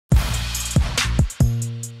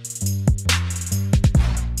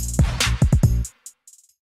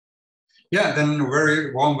Yeah, then a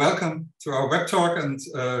very warm welcome to our web talk and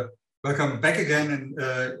welcome back again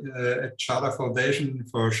at Schader Foundation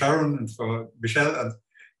for Sharon and for Michèle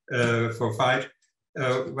and for Veith.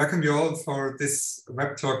 Welcome you all for this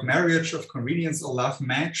web talk, Marriage of Convenience or Love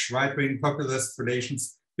Match, Right-Wing Populist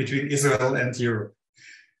Relations between Israel and Europe.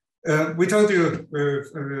 We told you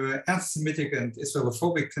anti-Semitic and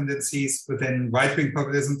Israelophobic tendencies within right-wing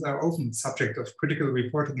populism are often subject of critical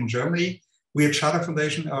reporting in Germany. We at Schader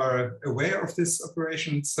Foundation are aware of this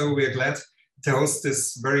operation, so we are glad to host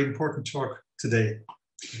this very important talk today.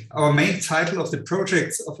 Our main title of the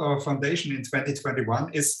projects of our foundation in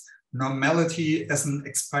 2021 is Normality as an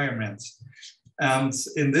Experiment. And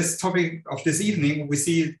in this topic of this evening, we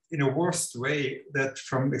see in a worst way that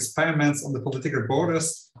from experiments on the political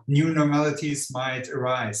borders, new normalities might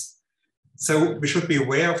arise. So we should be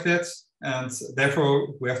aware of that. And therefore,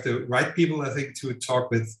 we have the right people, I think, to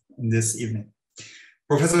talk with in this evening.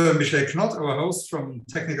 Professor Michèle Knodt, our host from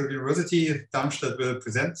Technical University Darmstadt, will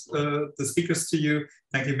present the speakers to you.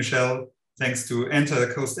 Thank you, Michèle. Thanks to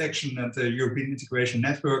Enter Coast Action and the European Integration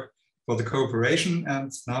Network for the cooperation.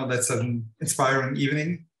 And now let's have an inspiring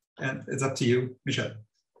evening. And it's up to you, Michèle.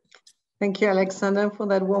 Thank you, Alexander, for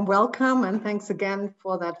that warm welcome. And thanks again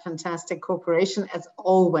for that fantastic cooperation, as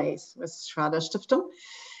always, with Schader Stiftung.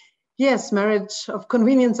 Yes, marriage of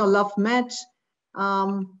convenience or love match.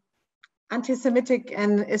 Anti-Semitic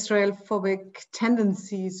and Israelophobic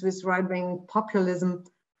tendencies with right-wing populism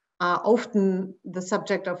are often the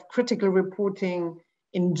subject of critical reporting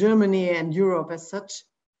in Germany and Europe as such.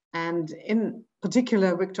 And in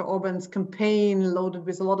particular, Viktor Orbán's campaign, loaded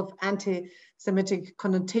with a lot of anti-Semitic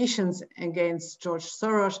connotations against George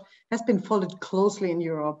Soros, has been followed closely in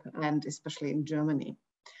Europe and especially in Germany.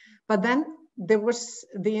 But then there was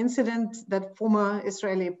the incident that former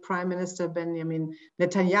Israeli Prime Minister Benjamin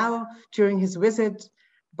Netanyahu, during his visit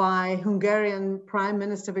by Hungarian Prime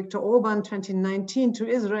Minister Viktor Orbán 2019 to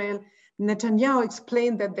Israel, Netanyahu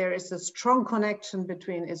explained that there is a strong connection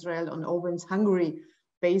between Israel and Orbán's Hungary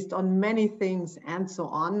based on many things and so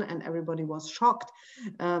on, and everybody was shocked.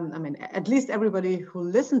 At least everybody who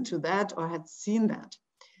listened to that or had seen that.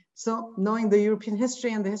 So knowing the European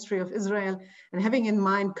history and the history of Israel and having in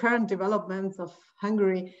mind current developments of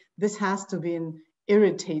Hungary, this has to be an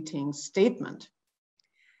irritating statement.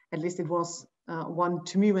 At least it was one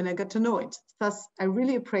to me when I got to know it. Thus, I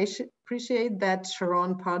really appreciate that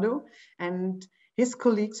Sharon Pardo and his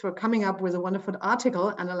colleagues were coming up with a wonderful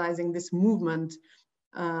article analyzing this movement.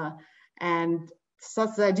 And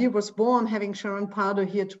such the idea was born, having Sharon Pardo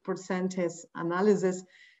here to present his analysis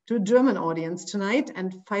to a German audience tonight,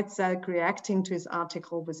 and Selk reacting to his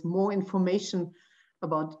article with more information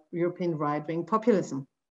about European right-wing populism.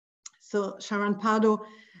 So Sharon Pardo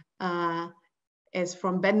is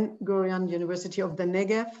from Ben-Gurion University of the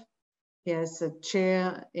Negev. He has a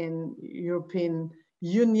chair in European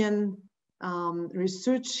Union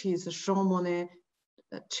research. He's a Jean Monnet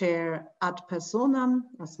chair ad personam,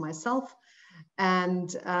 as myself.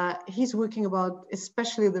 And he's working about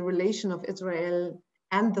especially the relation of Israel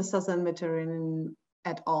and the Southern Mediterranean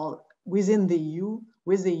at all within the EU,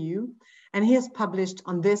 with the EU. And he has published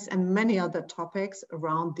on this and many other topics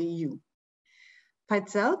around the EU.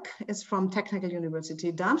 Selk is from Technical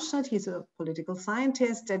University Darmstadt. He's a political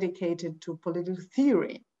scientist dedicated to political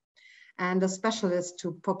theory and a specialist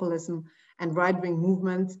to populism and right-wing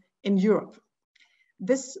movements in Europe.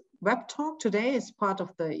 This web talk today is part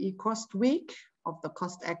of the eCost week of the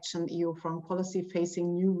Cost Action EU Foreign Policy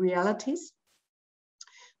Facing New Realities,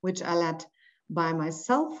 which are led by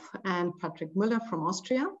myself and Patrick Müller from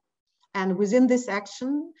Austria. And within this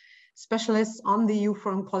action, specialists on the EU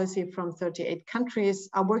foreign policy from 38 countries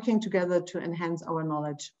are working together to enhance our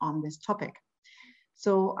knowledge on this topic.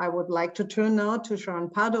 So I would like to turn now to Sharon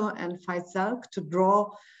Pardo and Veith Selk to draw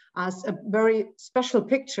us a very special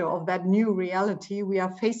picture of that new reality we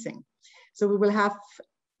are facing. So we will have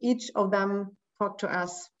each of them talk to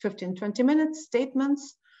us 15-20 minutes,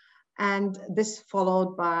 statements, and this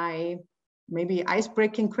followed by maybe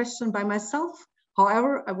ice-breaking question by myself.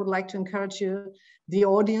 However, I would like to encourage you, the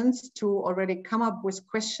audience, to already come up with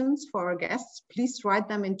questions for our guests. Please write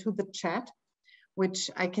them into the chat, which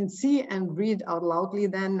I can see and read out loudly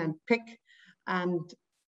then and pick and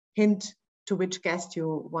hint to which guest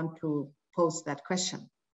you want to pose that question.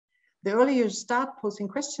 The earlier you start posing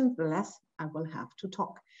questions, the less I will have to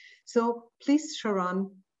talk. So please, Sharon,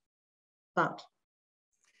 start.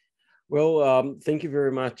 Well, thank you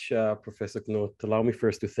very much, Professor Knodt. Allow me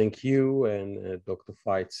first to thank you and Dr.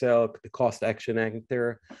 Veith Selk, the Cost Action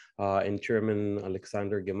Actor, and Chairman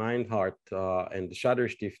Alexander Gemeinhardt, and the Schader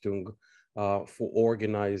Stiftung for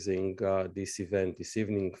organizing this event this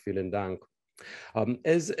evening. Vielen Dank.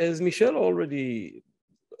 As Michèle already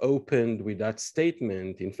opened with that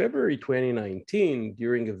statement, in February 2019,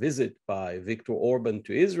 during a visit by Viktor Orbán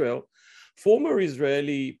to Israel, former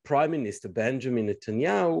Israeli Prime Minister Benjamin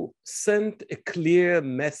Netanyahu sent a clear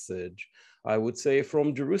message, I would say,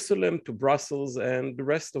 from Jerusalem to Brussels and the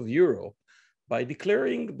rest of Europe by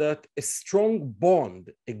declaring that a strong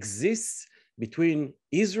bond exists between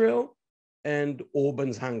Israel and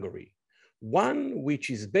Orbán's Hungary. One which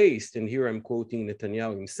is based, and here I'm quoting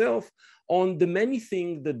Netanyahu himself, on the many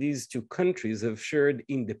things that these two countries have shared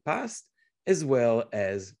in the past as well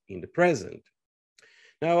as in the present.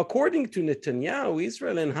 Now, according to Netanyahu,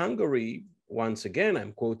 Israel and Hungary, once again,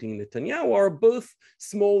 I'm quoting Netanyahu, are both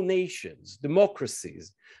small nations,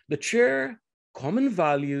 democracies that share common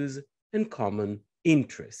values and common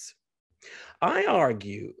interests. I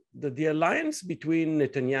argue that the alliance between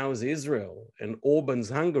Netanyahu's Israel and Orbán's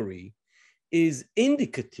Hungary is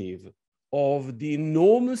indicative of the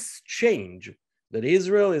enormous change that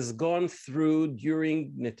Israel has gone through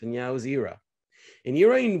during Netanyahu's era, an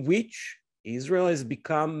era in which Israel has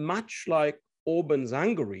become much like Orbán's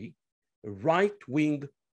Hungary, a right-wing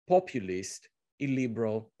populist,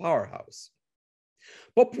 illiberal powerhouse.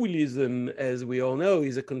 Populism, as we all know,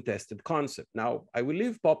 is a contested concept. Now, I will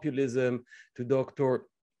leave populism to Dr.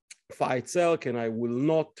 Veith Selk, and I will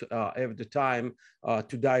not have the time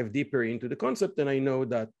to dive deeper into the concept, and I know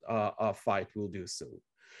that Veith will do so.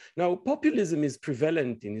 Now, populism is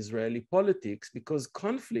prevalent in Israeli politics because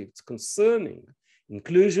conflicts concerning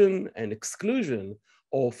inclusion and exclusion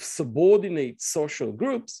of subordinate social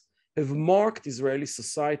groups have marked Israeli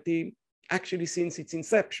society actually since its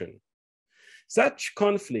inception. Such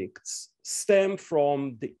conflicts stem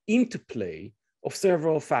from the interplay of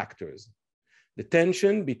several factors: the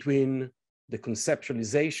tension between the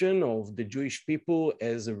conceptualization of the Jewish people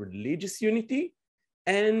as a religious unity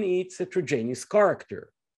and its heterogeneous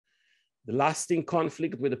character, the lasting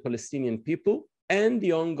conflict with the Palestinian people, and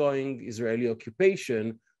the ongoing Israeli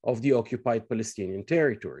occupation of the occupied Palestinian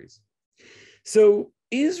territories. So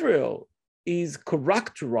Israel is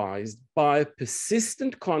characterized by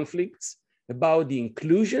persistent conflicts about the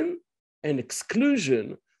inclusion and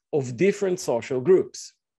exclusion of different social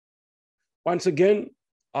groups. Once again,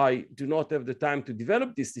 I do not have the time to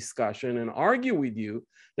develop this discussion and argue with you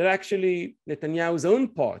that actually Netanyahu's own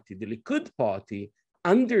party, the Likud party,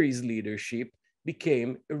 under his leadership,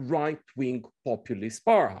 became a right-wing populist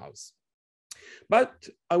powerhouse. But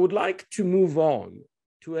I would like to move on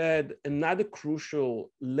to add another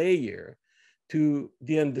crucial layer to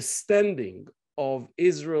the understanding of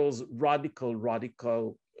Israel's radical right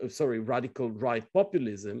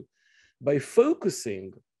populism by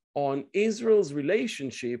focusing on Israel's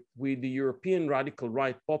relationship with the European radical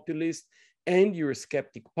right populist and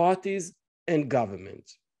Eurosceptic parties and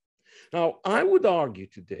governments. Now, I would argue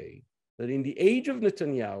today that in the age of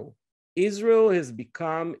Netanyahu, Israel has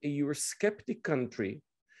become a Eurosceptic country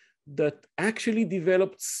that actually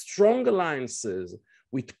developed strong alliances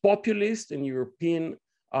with populist and European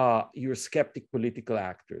Eurosceptic political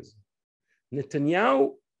actors.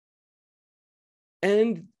 Netanyahu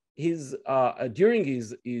and during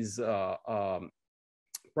his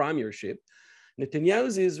premiership,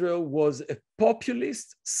 Netanyahu's Israel was a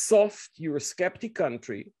populist, soft Eurosceptic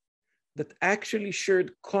country that actually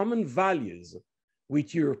shared common values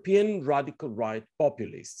with European radical right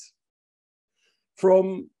populists.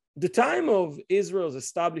 From the time of Israel's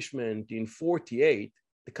establishment in 1948,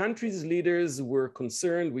 the country's leaders were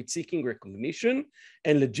concerned with seeking recognition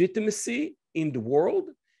and legitimacy in the world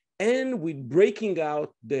and with breaking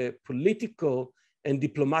out the political and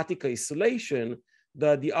diplomatic isolation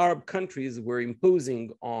that the Arab countries were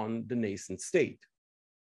imposing on the nascent state.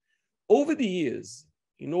 Over the years,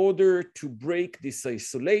 in order to break this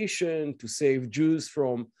isolation, to save Jews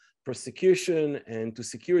from persecution and to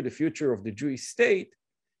secure the future of the Jewish state,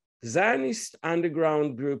 Zionist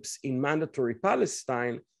underground groups in Mandatory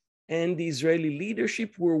Palestine and the Israeli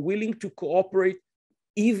leadership were willing to cooperate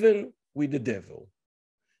even with the devil.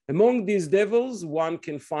 Among these devils, one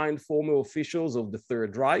can find former officials of the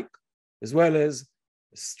Third Reich, as well as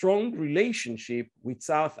a strong relationship with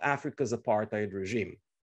South Africa's apartheid regime.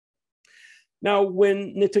 Now,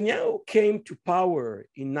 when Netanyahu came to power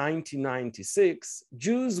in 1996,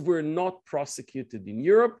 Jews were not prosecuted in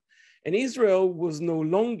Europe, and Israel was no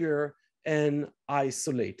longer an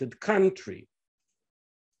isolated country.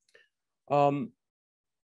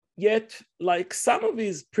 Yet, like some of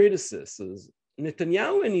his predecessors,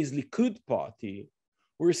 Netanyahu and his Likud party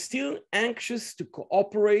were still anxious to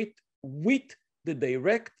cooperate with the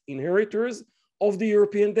direct inheritors of the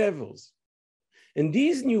European devils, And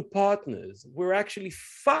these new partners were actually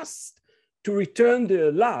fast to return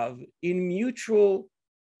their love in mutual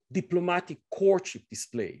diplomatic courtship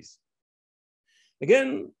displays.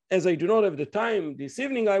 Again, as I do not have the time this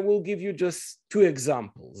evening, I will give you just two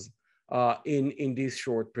examples in this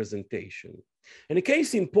short presentation. And a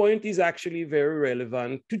case in point is actually very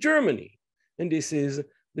relevant to Germany. And this is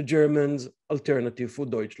the Germans' Alternative for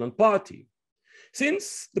Deutschland party.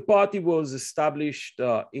 Since the party was established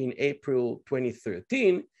in April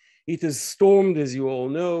 2013, it has stormed, as you all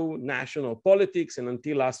know, national politics, and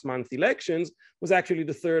until last month's elections, was actually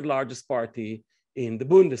the third largest party in the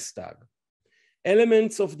Bundestag.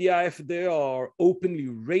 Elements of the AfD are openly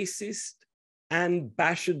racist and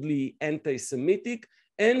bashedly anti-Semitic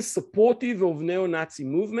and supportive of neo-Nazi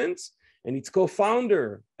movements. And its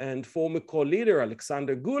co-founder and former co-leader,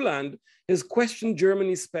 Alexander Guland, has questioned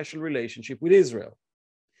Germany's special relationship with Israel.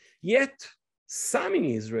 Yet, some in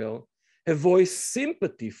Israel have voiced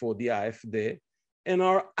sympathy for the AfD and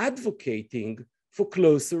are advocating for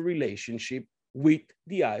closer relationship with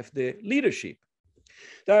the AfD leadership.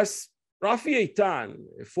 Thus, Rafi Eitan,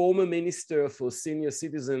 a former Minister for Senior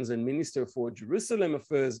Citizens and Minister for Jerusalem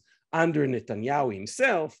Affairs under Netanyahu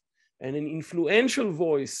himself, and an influential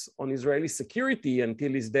voice on Israeli security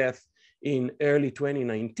until his death in early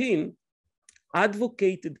 2019,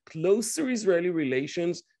 advocated closer Israeli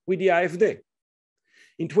relations with the AfD.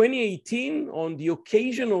 In 2018, on the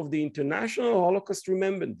occasion of the International Holocaust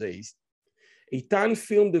Remembrance Days, Eitan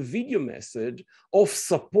filmed a video message of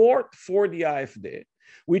support for the AfD,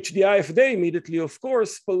 which the AfD immediately, of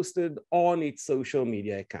course, posted on its social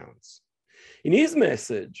media accounts. In his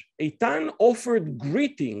message, Eitan offered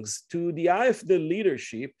greetings to the AfD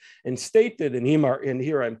leadership and stated, and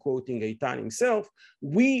here I'm quoting Eitan himself,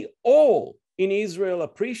 "We all in Israel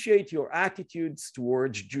appreciate your attitudes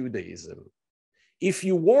towards Judaism. If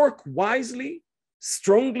you work wisely,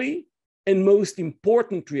 strongly, and most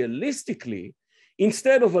important, realistically,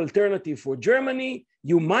 instead of alternative for Germany,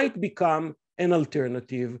 you might become an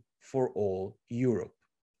alternative for all Europe."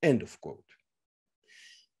 End of quote.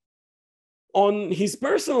 On his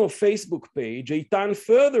personal Facebook page, Eitan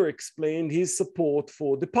further explained his support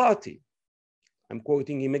for the party. I'm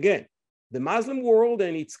quoting him again. "The Muslim world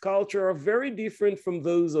and its culture are very different from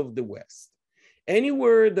those of the West.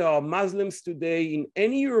 Anywhere there are Muslims today in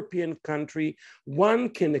any European country, one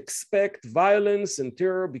can expect violence and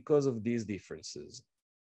terror because of these differences."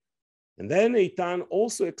 And then Eitan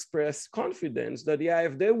also expressed confidence that the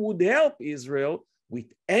AfD would help Israel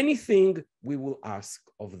with anything we will ask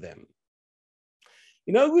of them.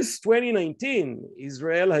 In August 2019,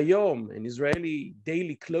 Israel Hayom, an Israeli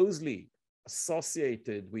daily closely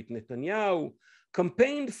associated with Netanyahu,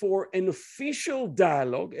 campaigned for an official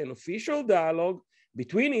dialogue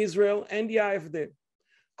between Israel and the AfD,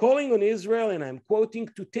 calling on Israel, and I'm quoting,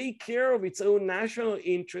 "to take care of its own national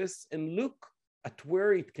interests and look at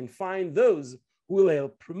where it can find those who will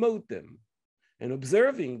help promote them," and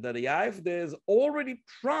observing that the AfD has already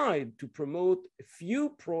tried to promote a few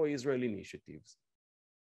pro-Israel initiatives.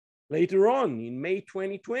 Later on, in May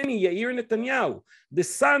 2020, Yair Netanyahu, the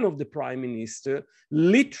son of the prime minister,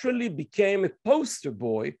 literally became a poster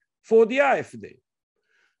boy for the AfD.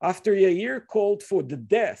 After Yair called for the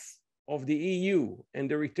death of the EU and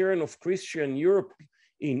the return of Christian Europe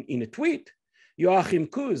in a tweet, Joachim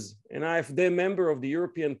Kuz, an AfD member of the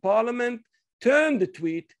European Parliament, turned the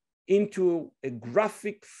tweet into a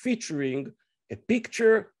graphic featuring a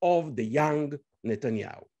picture of the young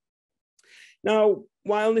Netanyahu. Now,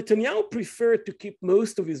 while Netanyahu preferred to keep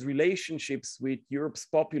most of his relationships with Europe's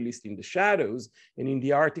populists in the shadows, and in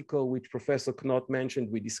the article which Professor Knodt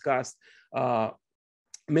mentioned, we discussed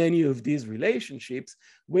many of these relationships,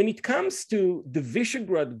 when it comes to the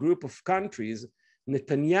Visegrad group of countries,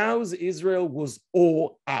 Netanyahu's Israel was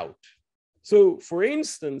all out. So, for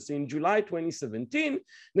instance, in July 2017,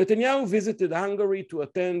 Netanyahu visited Hungary to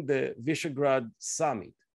attend the Visegrad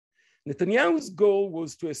summit. Netanyahu's goal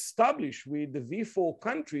was to establish with the V4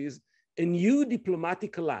 countries a new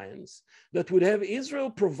diplomatic alliance that would have Israel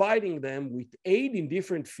providing them with aid in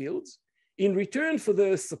different fields in return for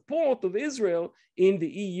the support of Israel in the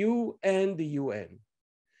EU and the UN.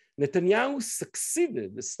 Netanyahu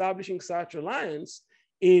succeeded establishing such alliance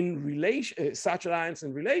and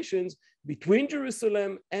relations between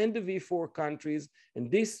Jerusalem and the V4 countries, and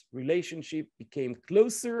this relationship became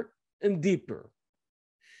closer and deeper.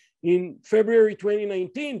 In February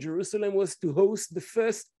 2019, Jerusalem was to host the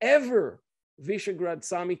first ever Visegrad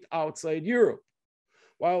summit outside Europe.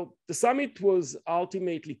 While the summit was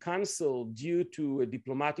ultimately canceled due to a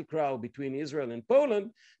diplomatic row between Israel and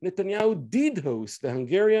Poland, Netanyahu did host the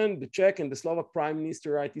Hungarian, the Czech, and the Slovak prime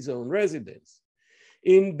minister at his own residence.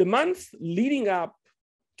 In the month leading up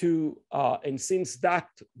to, and since that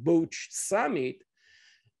Boch summit,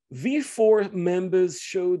 V4 members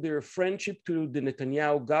showed their friendship to the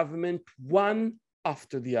Netanyahu government one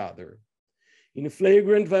after the other. In a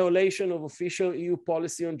flagrant violation of official EU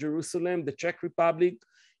policy on Jerusalem, the Czech Republic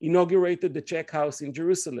inaugurated the Czech House in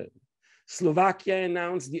Jerusalem. Slovakia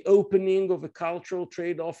announced the opening of a cultural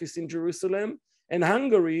trade office in Jerusalem, and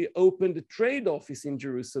Hungary opened a trade office in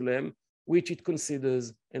Jerusalem, which it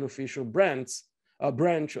considers an official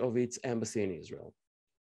branch of its embassy in Israel.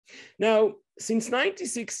 Now, since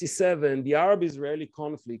 1967, the Arab-Israeli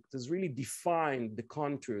conflict has really defined the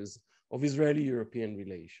contours of Israeli-European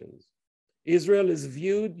relations. Israel has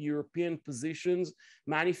viewed European positions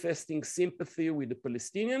manifesting sympathy with the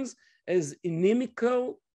Palestinians as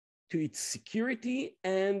inimical to its security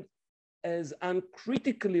and as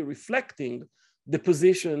uncritically reflecting the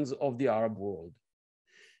positions of the Arab world.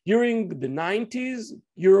 During the 90s,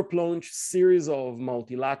 Europe launched a series of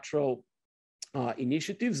multilateral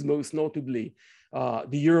initiatives, most notably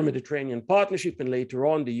the Euro-Mediterranean Partnership and later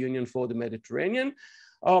on the Union for the Mediterranean,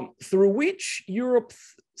 through which Europe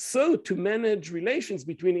sought to manage relations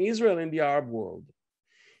between Israel and the Arab world.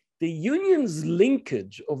 The Union's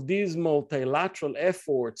linkage of these multilateral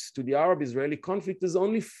efforts to the Arab-Israeli conflict has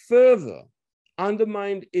only further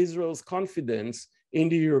undermined Israel's confidence in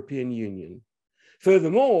the European Union.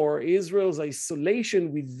 Furthermore, Israel's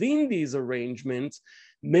isolation within these arrangements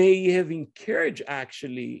may have encouraged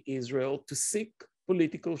actually Israel to seek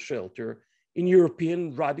political shelter in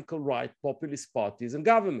European radical right populist parties and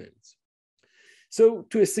governments. So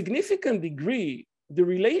to a significant degree, the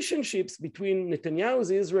relationships between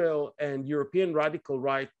Netanyahu's Israel and European radical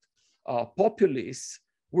right populists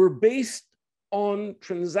were based on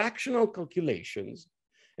transactional calculations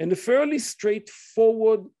and a fairly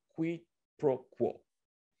straightforward quid pro quo.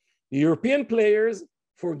 The European players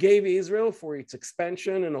forgave Israel for its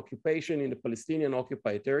expansion and occupation in the Palestinian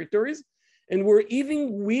occupied territories and were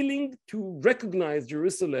even willing to recognize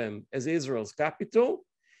Jerusalem as Israel's capital,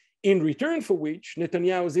 in return for which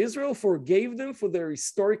Netanyahu's Israel forgave them for their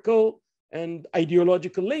historical and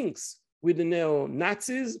ideological links with the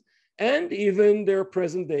neo-Nazis and even their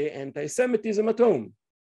present-day anti-Semitism at home.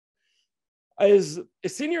 As a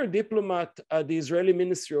senior diplomat at the Israeli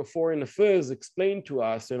Ministry of Foreign Affairs explained to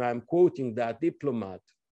us, and I'm quoting that diplomat,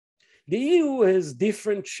 the EU has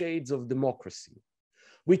different shades of democracy.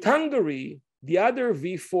 With Hungary, the other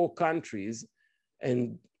V4 countries,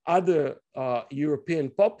 and other European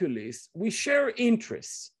populists, we share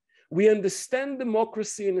interests. We understand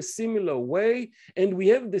democracy in a similar way, and we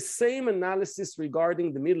have the same analysis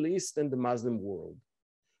regarding the Middle East and the Muslim world.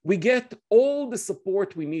 We get all the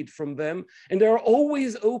support we need from them, and they are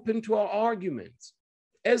always open to our arguments.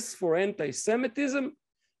 As for anti-Semitism,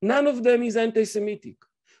 none of them is anti-Semitic.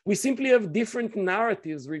 We simply have different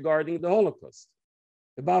narratives regarding the Holocaust.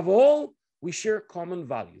 Above all, we share common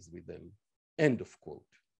values with them. End of quote.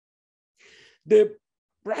 The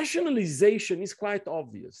rationalization is quite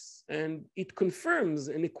obvious, and it confirms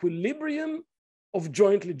an equilibrium of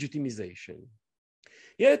joint legitimization.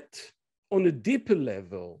 Yet, on a deeper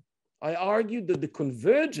level, I argue that the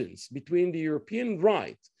convergence between the European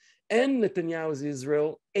right and Netanyahu's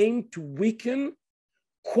Israel aim to weaken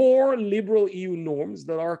core liberal EU norms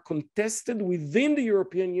that are contested within the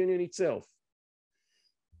European Union itself.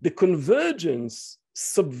 The convergence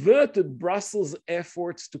subverted Brussels'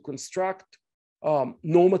 efforts to construct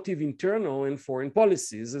normative internal and foreign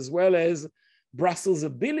policies, as well as Brussels'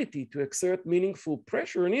 ability to exert meaningful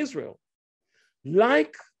pressure on Israel.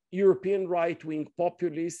 Like European right-wing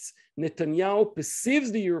populists, Netanyahu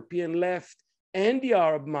perceives the European left and the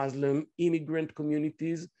Arab Muslim immigrant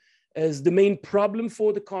communities as the main problem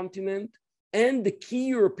for the continent and the key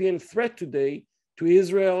European threat today to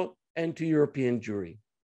Israel and to European Jewry.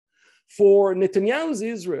 For Netanyahu's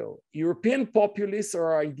Israel, European populists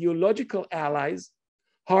are ideological allies,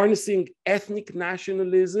 harnessing ethnic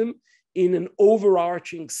nationalism in an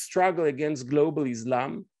overarching struggle against global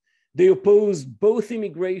Islam. They oppose both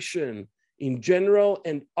immigration in general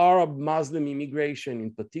and Arab Muslim immigration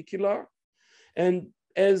in particular. And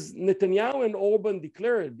as Netanyahu and Orbán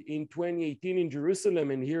declared in 2018 in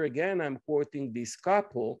Jerusalem, and here again I'm quoting this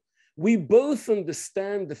couple, we both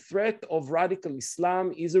understand the threat of radical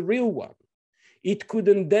Islam is a real one. It could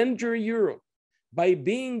endanger Europe. By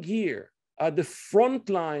being here at the front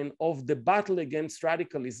line of the battle against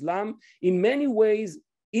radical Islam, in many ways,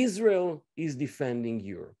 Israel is defending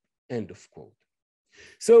Europe, end of quote.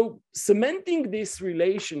 So cementing this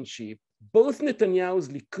relationship, both Netanyahu's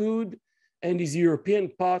Likud and his European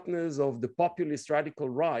partners of the populist radical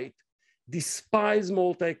right despise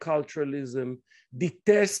multiculturalism,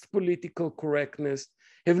 detest political correctness,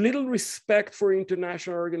 have little respect for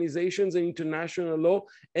international organizations and international law,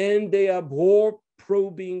 and they abhor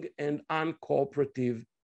probing and uncooperative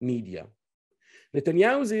media.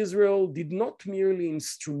 Netanyahu's Israel did not merely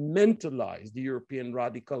instrumentalize the European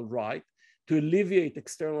radical right to alleviate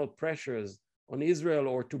external pressures on Israel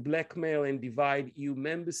or to blackmail and divide EU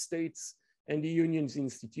member states and the Union's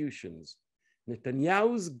institutions.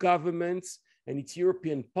 Netanyahu's governments and its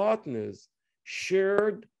European partners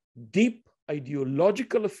shared deep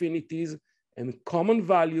ideological affinities and common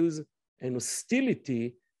values and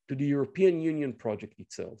hostility to the European Union project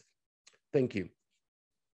itself. Thank you.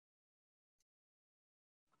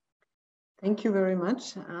 Thank you very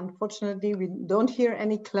much. Unfortunately, we don't hear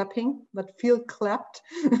any clapping, but feel clapped.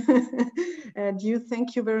 And you,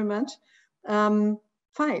 thank you very much.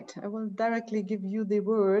 Veith, I will directly give you the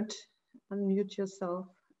word. Unmute yourself.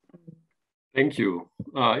 Thank you.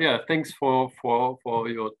 Yeah, thanks for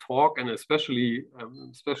your talk, and especially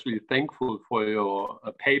thankful for your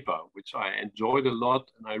paper, which I enjoyed a lot,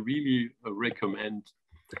 and I really recommend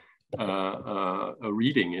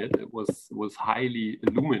reading it. It was highly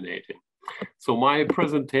illuminating. So my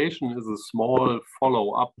presentation is a small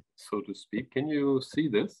follow-up, so to speak. Can you see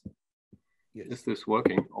this? Yes. Is this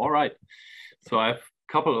working? All right. So I have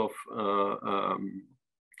a couple of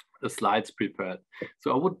slides prepared.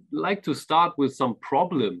 So I would like to start with some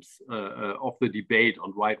problems of the debate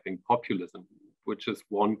on right-wing populism, which is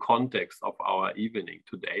one context of our evening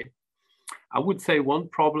today. I would say one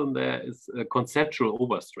problem there is a conceptual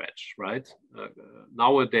overstretch, right?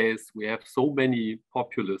 Nowadays, we have so many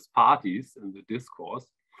populist parties in the discourse,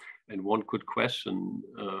 and one could question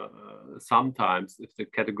sometimes if the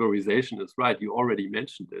categorization is right. You already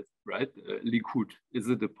mentioned it, right? Likud, is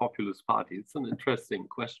it a populist party? It's an interesting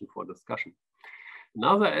question for discussion.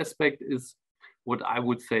 Another aspect is what I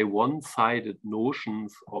would say one-sided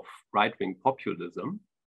notions of right-wing populism.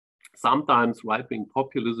 Sometimes right-wing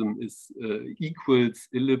populism equals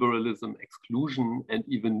illiberalism, exclusion, and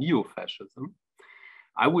even neo-fascism.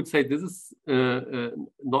 I would say this is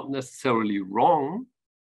not necessarily wrong,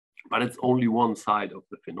 but it's only one side of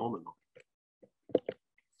the phenomenon.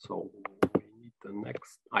 So we need the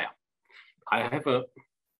next. Ah, yeah. I have a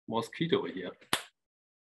mosquito here.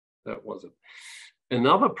 That was it.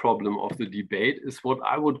 Another problem of the debate is what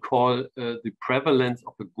I would call the prevalence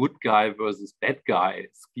of a good guy versus bad guy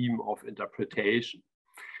scheme of interpretation.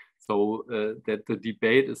 So that the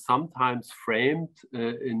debate is sometimes framed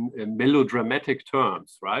in melodramatic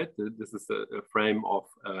terms, right? This is a frame of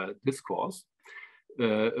discourse,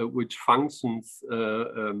 which functions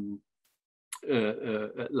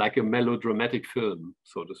like a melodramatic film,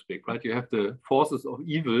 so to speak, right? You have the forces of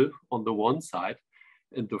evil on the one side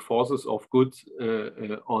and the forces of good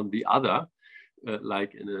on the other,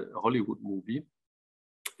 like in a Hollywood movie.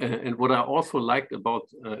 And what I also liked about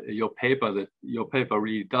your paper, that your paper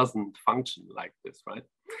really doesn't function like this, right?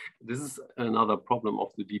 This is another problem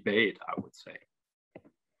of the debate, I would say.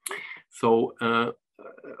 So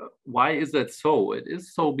why is that so? It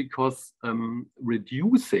is so because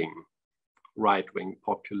reducing right-wing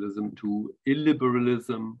populism to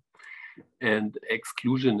illiberalism and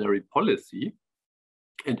exclusionary policy,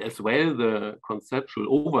 and as well the conceptual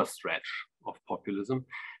overstretch of populism,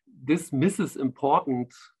 this misses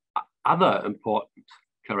other important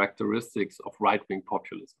characteristics of right-wing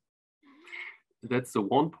populism. That's the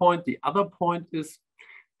one point. The other point is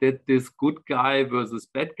that this good guy versus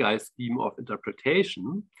bad guy scheme of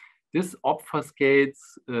interpretation, this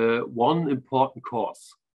obfuscates one important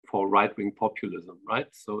cause for right-wing populism, right?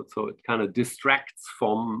 So it kind of distracts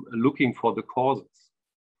from looking for the causes,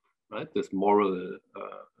 right? This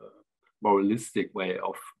moralistic way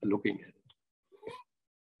of looking at it.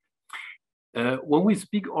 When we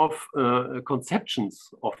speak of conceptions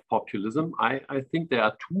of populism, I think there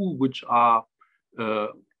are two which are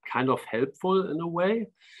kind of helpful in a way.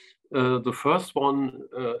 The first one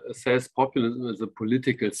says populism is a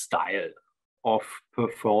political style of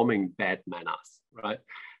performing bad manners, right?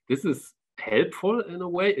 This is helpful in a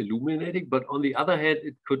way, illuminating, but on the other hand,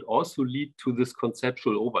 it could also lead to this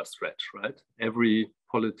conceptual overstretch, right? Every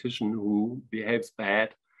politician who behaves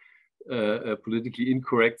bad, politically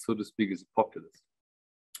incorrect, so to speak, is a populist.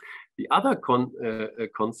 The other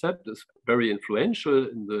concept is very influential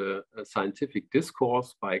in the scientific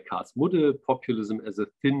discourse by Karl Smude, populism as a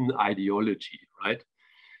thin ideology, right?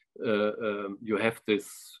 You have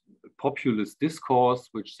this populist discourse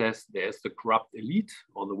which says there's the corrupt elite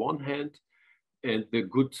on the one hand and the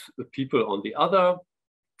good people on the other,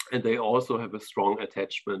 and they also have a strong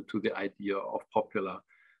attachment to the idea of popular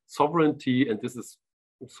sovereignty, and this is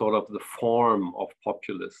sort of the form of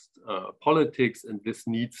populist politics, and this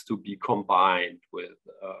needs to be combined with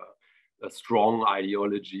strong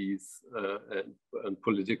ideologies and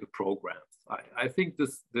political programs. I think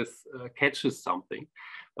this catches something,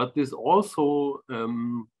 but this also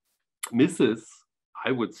misses,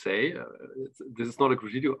 I would say, this is not a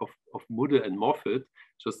critique of Mudde and Moffat,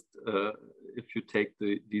 just if you take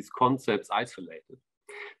these concepts isolated.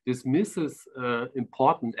 This misses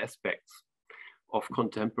important aspects of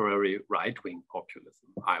contemporary right-wing populism,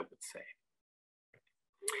 I would say.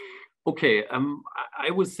 Okay,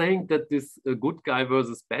 I was saying that this good guy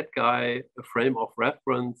versus bad guy frame of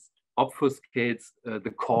reference obfuscates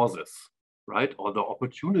the causes, right, or the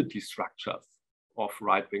opportunity structures of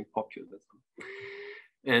right-wing populism.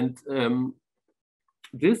 And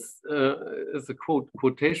this is a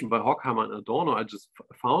quotation by Horkheimer and Adorno. I just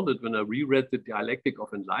found it when I reread the Dialectic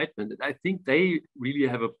of Enlightenment, and I think they really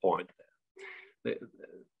have a point there.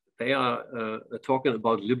 They are talking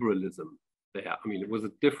about liberalism there. I mean, it was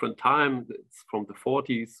a different time. It's from the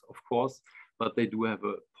 40s, of course, but they do have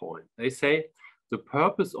a point. They say the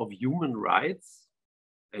purpose of human rights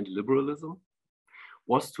and liberalism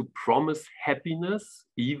was to promise happiness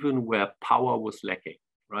even where power was lacking,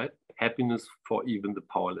 right? Happiness for even the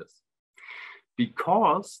powerless.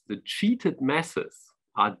 Because the cheated masses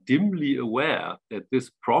are dimly aware that this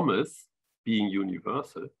promise, being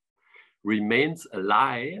universal, remains a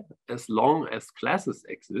lie as long as classes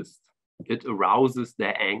exist, it arouses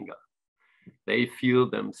their anger. They feel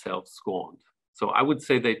themselves scorned. So I would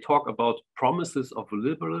say they talk about promises of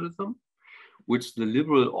liberalism, which the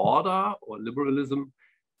liberal order or liberalism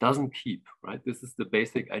doesn't keep, right? This is the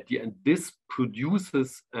basic idea. And this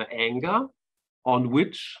produces anger on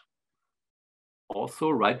which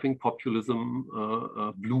also right-wing populism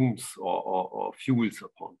blooms or fuels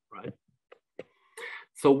upon, right?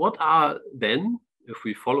 So what are then, if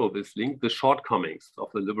we follow this link, the shortcomings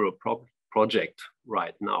of the liberal project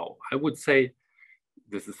right now? I would say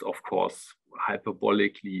this is, of course,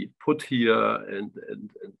 hyperbolically put here and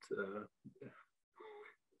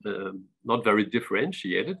not very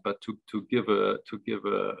differentiated, but to give a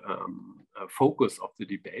focus of the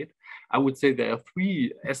debate, I would say there are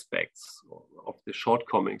three aspects of the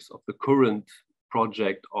shortcomings of the current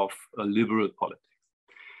project of liberal politics.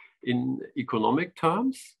 In economic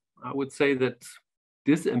terms, I would say that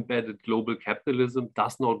disembedded global capitalism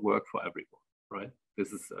does not work for everyone, right?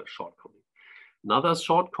 This is a shortcoming. Another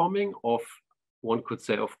shortcoming of, one could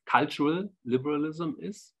say, of cultural liberalism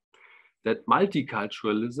is that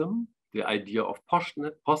multiculturalism, the idea of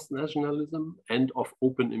post-nationalism and of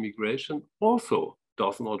open immigration, also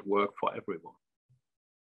does not work for everyone.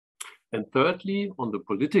 And thirdly, on the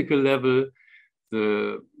political level,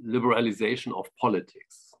 the liberalization of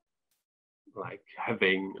politics, like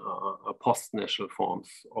having post-national forms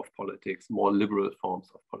of politics, more liberal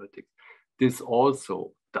forms of politics, this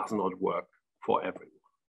also does not work for everyone.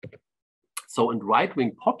 So in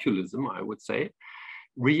right-wing populism, I would say,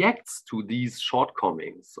 reacts to these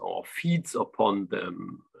shortcomings or feeds upon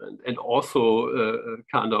them, and also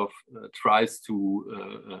kind of tries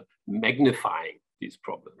to magnify these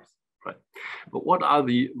problems, right? But what are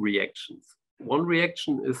the reactions? One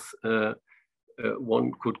reaction is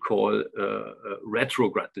one could call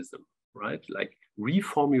retrogradism, right? Like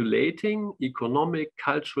reformulating economic,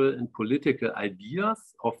 cultural, and political ideas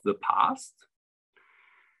of the past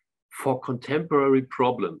for contemporary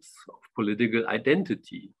problems of political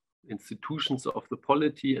identity, institutions of the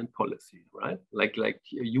polity and policy, right? Like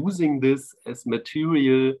using this as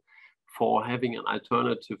material for having an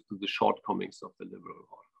alternative to the shortcomings of the liberal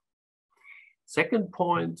order. Second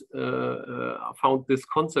point, I found this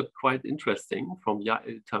concept quite interesting from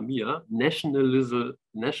Yael Tamir,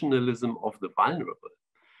 nationalism of the vulnerable.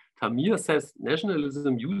 Tamir says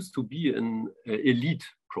nationalism used to be an elite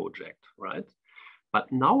project, right? But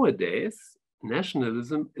nowadays,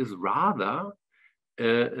 nationalism is rather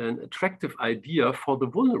an attractive idea for the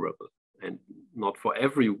vulnerable, and not for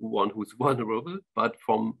everyone who's vulnerable, but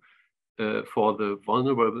for the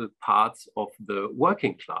vulnerable parts of the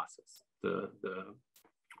working classes, the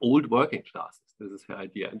old working classes. This is her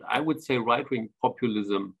idea. And I would say right-wing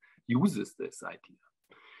populism uses this idea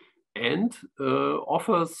and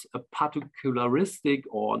offers a particularistic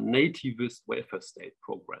or nativist welfare state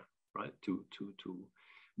program, right, to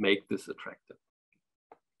make this attractive.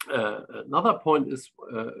 Another point is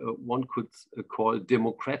one could call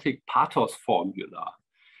democratic pathos formula,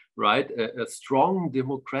 right? A strong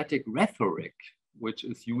democratic rhetoric, which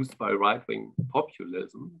is used by right-wing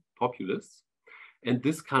populists. And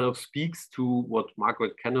this kind of speaks to what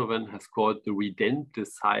Margaret Canavan has called the redemptive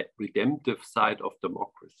side of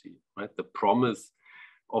democracy, right? The promise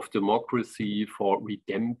of democracy for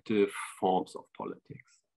redemptive forms of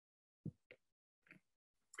politics.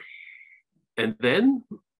 And then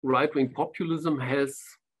right-wing populism has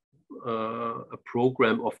a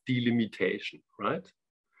program of delimitation, right?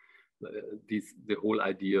 The whole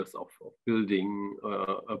ideas of building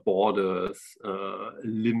borders,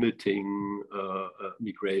 limiting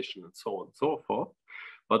migration, and so on and so forth,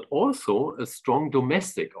 but also a strong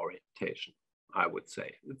domestic orientation, I would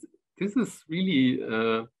say. This is really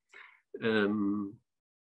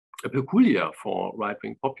peculiar for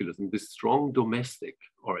right-wing populism, this strong domestic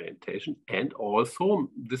orientation. And also,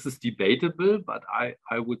 this is debatable, but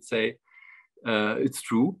I would say it's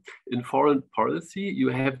true. In foreign policy, you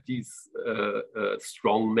have these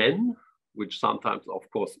strong men, which sometimes, of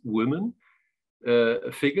course, women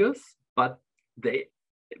figures, but they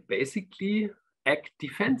basically act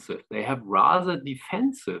defensive. They have rather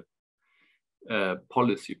defensive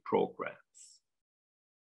policy programs.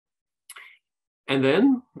 And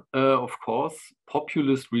then, of course,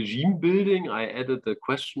 populist regime building. I added a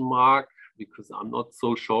question mark because I'm not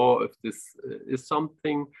so sure if this is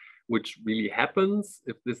something which really happens,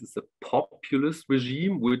 if this is a populist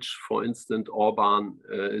regime, which, for instance, Orbán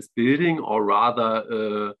is building, or rather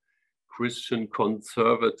a Christian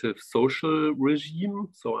conservative social regime.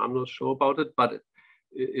 So I'm not sure about it, but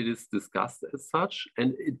it is discussed as such,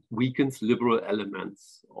 and it weakens liberal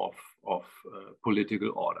elements of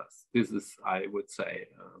political orders. This is, I would say,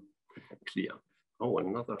 clear. Oh,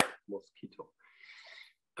 another mosquito.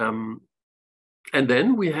 And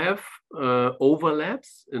then we have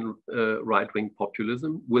overlaps in right-wing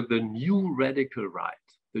populism with the new radical right.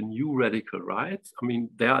 The new radical right, I mean,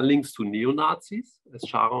 there are links to neo-Nazis, as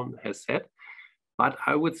Sharon has said, but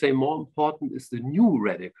I would say more important is the new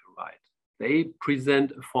radical right. They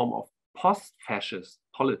present a form of post-fascist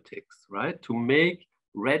politics, right? To make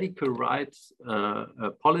radical right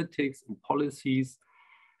politics and policies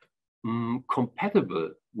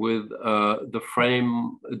compatible with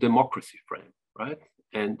the democracy frame, right?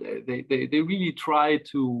 And they really try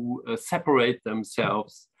to separate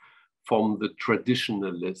themselves from the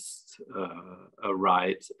traditionalist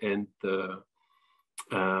right and the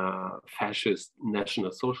fascist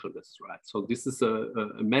national socialist right. So this is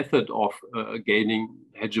a method of gaining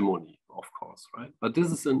hegemony, of course, right? But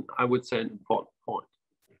this is, I would say, an important point.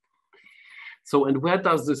 So, and where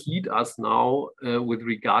does this lead us now with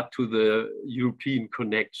regard to the European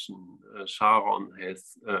connection Sharon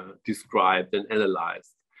has described and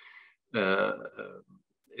analyzed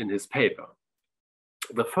in his paper?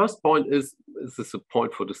 The first point is, this is a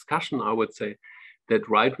point for discussion, I would say, that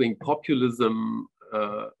right-wing populism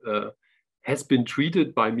has been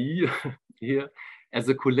treated by me here as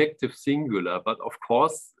a collective singular, but of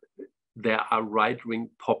course, there are right-wing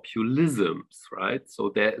populisms, right? So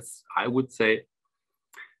there is, I would say,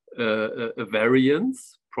 a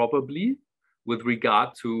variance probably with regard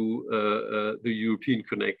to the European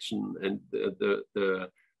connection and the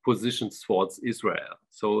positions towards Israel.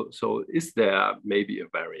 So is there maybe a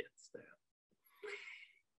variance there?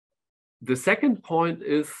 The second point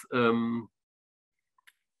is,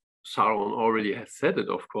 Sharon already has said it,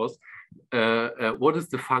 of course, what is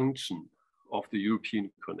the function of the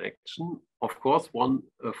European connection? Of course, one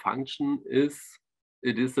function is,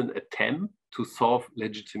 it is an attempt to solve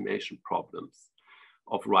legitimation problems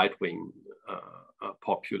of right-wing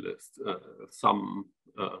populists. Some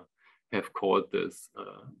have called this,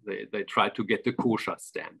 they try to get the kosher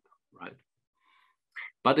stamp, right?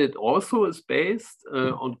 But it also is based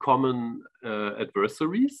on common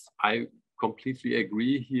adversaries. I completely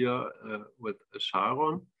agree here with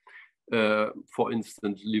Sharon. For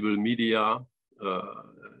instance, liberal media,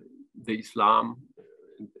 the Islam,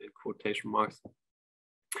 in quotation marks.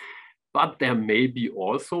 But there may be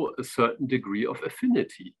also a certain degree of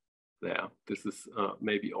affinity there. This is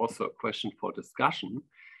maybe also a question for discussion.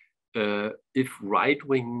 If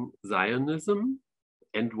right-wing Zionism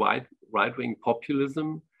and right-wing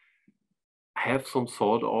populism have some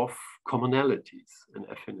sort of commonalities and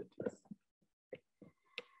affinities.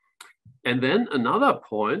 And then another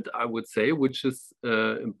point I would say, which is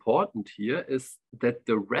important here, is that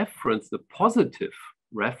the reference, the positive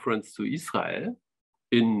reference to Israel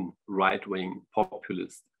in right-wing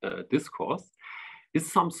populist discourse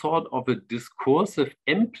is some sort of a discursive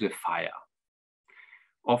amplifier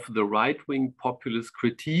of the right-wing populist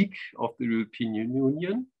critique of the European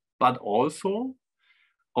Union, but also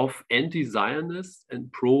of anti-Zionist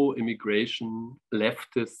and pro-immigration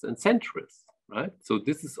leftists and centrists. Right? So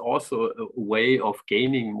this is also a way of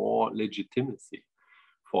gaining more legitimacy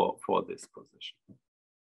for this position.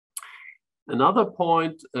 Another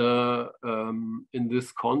point in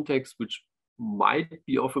this context, which might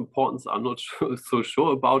be of importance. I'm not so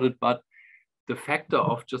sure about it, but the factor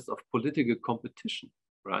of political competition,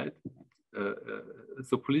 right?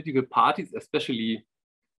 So political parties, especially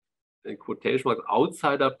in quotation marks,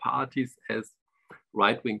 outsider parties as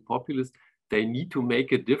right-wing populists, they need to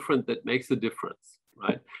make a difference that makes a difference,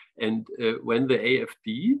 right? And when the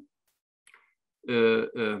AfD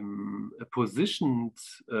positioned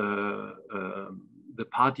the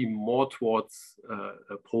party more towards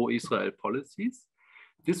pro-Israel policies,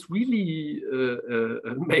 this really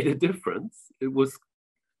made a difference. It was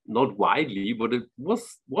not widely, but it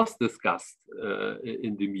was discussed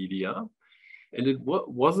in the media. And it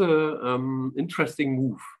was an interesting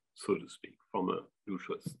move, so to speak, from a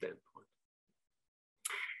neutral standpoint.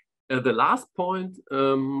 The last point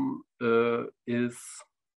is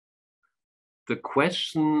the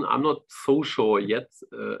question, I'm not so sure yet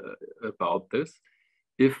about this,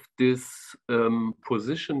 if this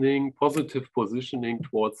positive positioning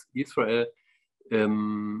towards Israel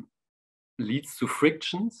leads to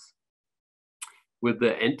frictions with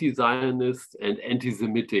the anti-Zionist and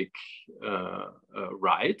anti-Semitic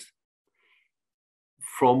right,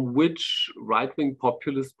 from which right-wing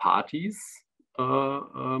populist parties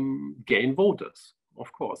gain voters,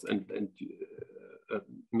 of course. And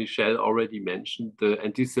Michèle already mentioned the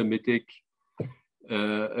anti-Semitic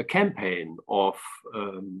campaign of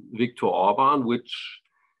Viktor Orbán, which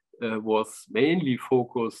was mainly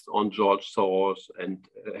focused on George Soros and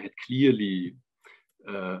had clearly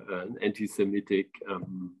an anti-Semitic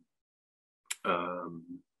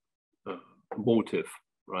motive,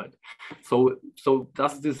 right? So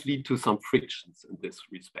does this lead to some frictions in this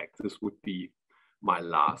respect? This would be my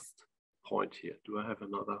last point here. Do I have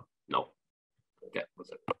another? No, that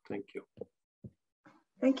was it. Thank you.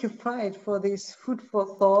 Thank you, Veith, for this food for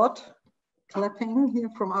thought clapping here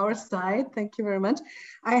from our side. Thank you very much.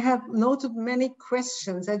 I have noted many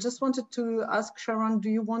questions. I just wanted to ask Sharon, do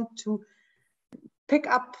you want to pick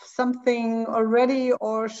up something already,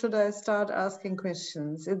 or should I start asking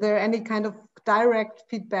questions? Is there any kind of direct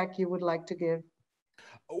feedback you would like to give?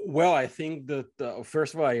 Well, I think that,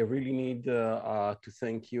 first of all, I really need to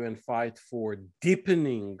thank you and Veith for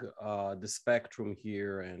deepening the spectrum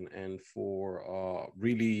here and for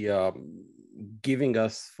really giving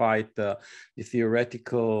us, Veith, the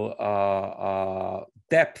theoretical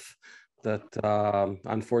depth that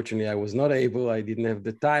unfortunately I was not able, I didn't have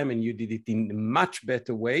the time, and you did it in a much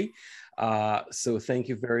better way. So thank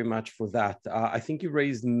you very much for that. I think you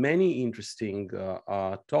raised many interesting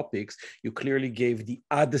topics. You clearly gave the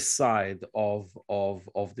other side of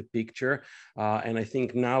the picture. And I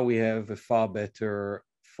think now we have a far better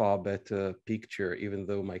picture, even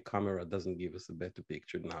though my camera doesn't give us a better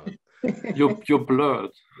picture now. You're blurred.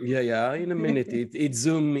 Yeah. In a minute, it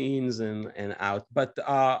zoom in and out. But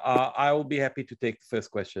I will be happy to take the first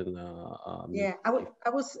question. Yeah, I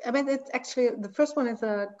mean, it's actually, the first one is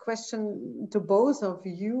a question to both of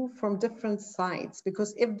you from different sides,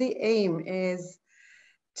 because if the aim is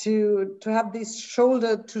to have this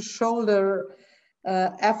shoulder-to-shoulder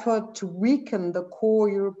effort to weaken the core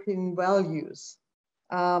European values,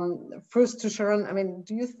 first to Sharon, I mean,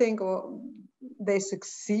 do you think they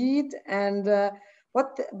succeed? And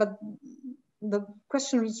but the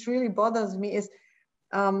question which really bothers me is,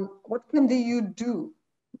 what can the EU do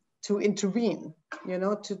to intervene, you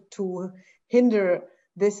know, to hinder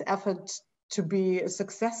this effort to be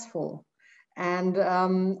successful, and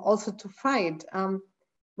also to fight?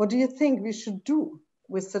 What do you think we should do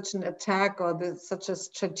with such an attack or such a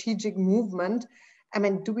strategic movement? I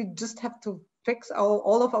mean, do we just have to fix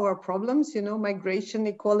all of our problems, you know, migration,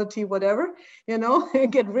 equality, whatever, you know,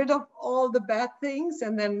 get rid of all the bad things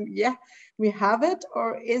and then, yeah, we have it?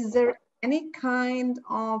 Or is there any kind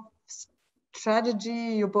of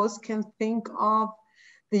strategy you both can think of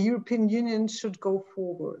the European Union should go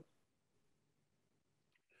forward?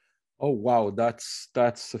 Oh, wow, that's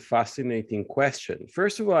a fascinating question.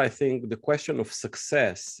 First of all, I think the question of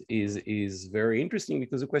success is very interesting,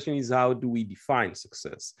 because the question is, how do we define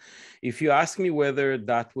success? If you ask me whether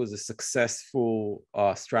that was a successful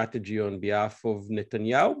strategy on behalf of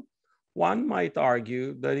Netanyahu, one might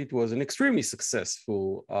argue that it was an extremely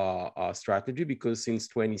successful strategy, because since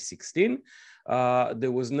 2016,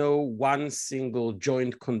 there was no one single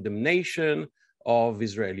joint condemnation of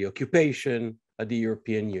Israeli occupation at the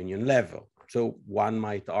European Union level. So one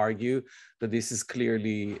might argue that this is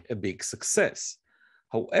clearly a big success.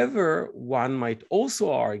 However, one might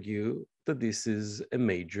also argue that this is a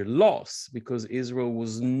major loss, because Israel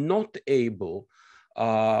was not able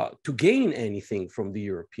to gain anything from the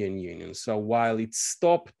European Union. So while it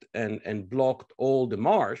stopped and blocked all the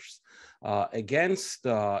marches, against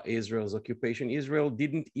Israel's occupation, Israel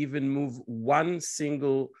didn't even move one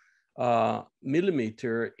single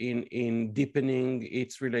millimeter in deepening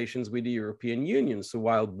its relations with the European Union. So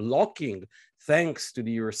while blocking, thanks to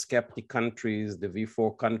the Eurosceptic countries, the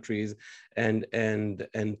V4 countries, and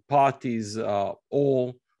parties,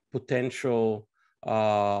 all potential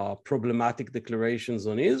problematic declarations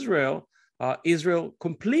on Israel, Israel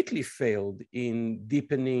completely failed in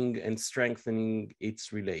deepening and strengthening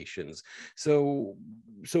its relations. So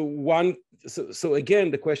again,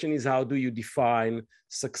 the question is, how do you define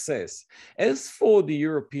success? As for the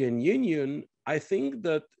European Union, I think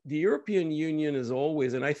that the European Union is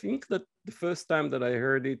always, and I think that the first time that I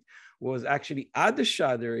heard it was actually at the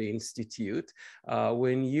Schader Institute,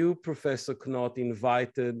 when you, Professor Knodt,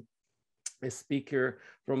 invited a speaker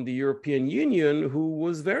from the European Union who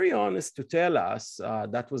was very honest to tell us,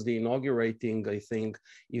 that was the inaugurating, I think,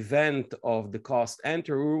 event of the CEST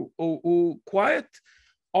Enter, who quite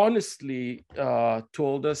honestly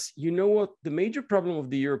told us, you know what, the major problem of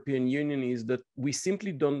the European Union is that we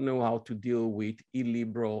simply don't know how to deal with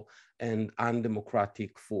illiberal and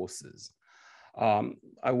undemocratic forces.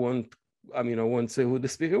 I won't say who the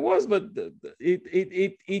speaker was, but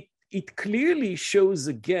it clearly shows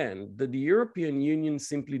again that the European Union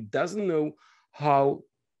simply doesn't know how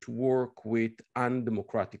to work with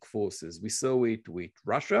undemocratic forces. We saw it with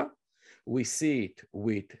Russia, we see it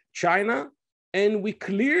with China, and we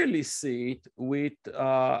clearly see it with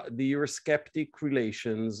the Eurosceptic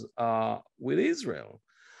relations with Israel.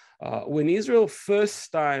 When Israel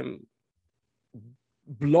first time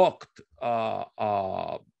blocked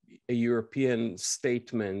a European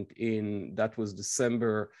statement that was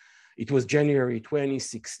January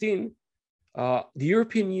 2016, the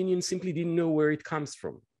European Union simply didn't know where it comes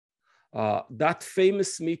from. That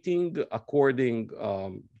famous meeting, according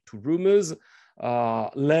to rumors,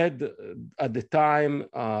 led at the time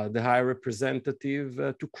the High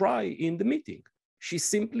Representative to cry in the meeting. She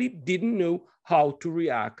simply didn't know how to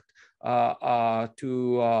react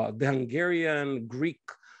to the Hungarian, Greek,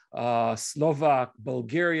 Slovak,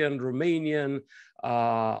 Bulgarian, Romanian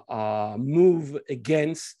move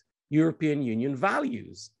against European Union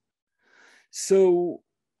values. So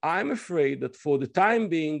I'm afraid that for the time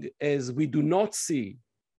being, as we do not see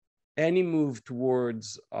any move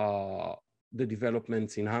towards the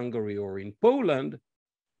developments in Hungary or in Poland,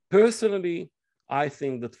 personally, I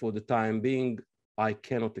think that for the time being, I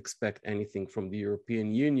cannot expect anything from the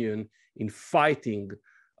European Union in fighting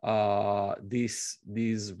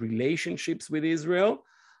these relationships with Israel.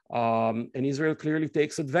 And Israel clearly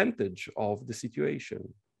takes advantage of the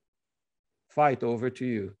situation. Veith, over to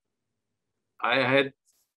you. I had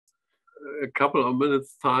a couple of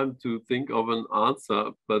minutes time to think of an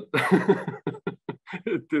answer, but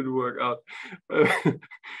it didn't work out.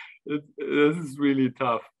 This is really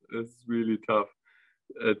tough. It's really tough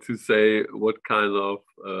to say what kind of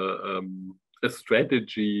a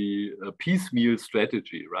strategy, a piecemeal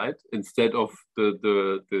strategy, right? Instead of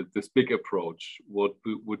this big approach, what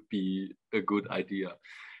would be a good idea?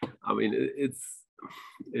 I mean, it's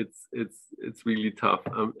really tough.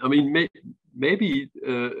 I mean, maybe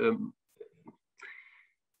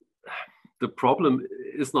the problem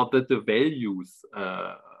is not that the values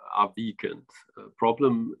are weakened.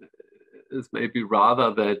 Problem is maybe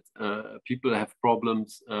rather that people have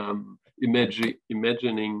problems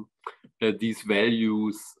imagining these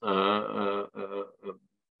values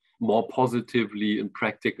more positively in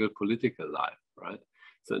practical political life, right?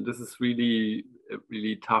 So this is really,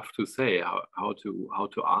 really tough to say how to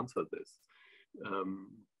answer this.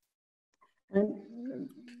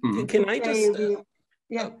 Can I just?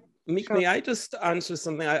 Sure. May I just answer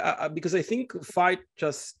something? Because I think Veith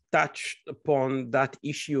just touched upon that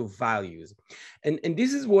issue of values. And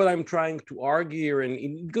this is what I'm trying to argue here, and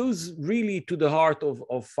it goes really to the heart of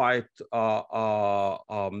Veith's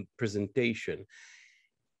presentation.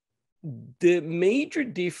 The major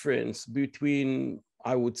difference between,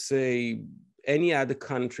 I would say, any other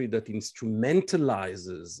country that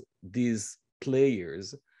instrumentalizes these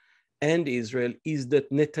players and Israel is that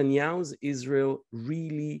Netanyahu's Israel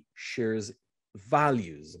really shares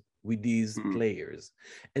values with these players.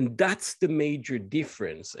 And that's the major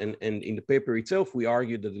difference. And in the paper itself, we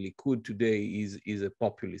argue that the Likud today is a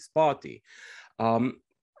populist party. And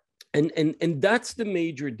that's the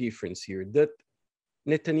major difference here, that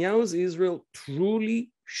Netanyahu's Israel truly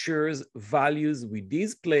shares values with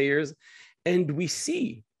these players. And we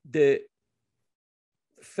see the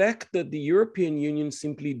fact that the European Union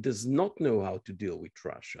simply does not know how to deal with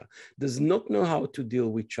Russia, does not know how to deal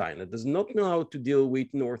with China, does not know how to deal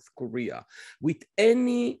with North Korea, with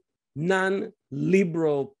any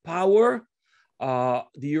non-liberal power the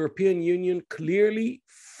European Union clearly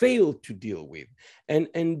failed to deal with.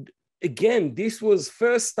 And again, this was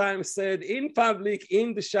first time said in public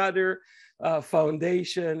in the Schader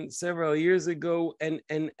Foundation several years ago. And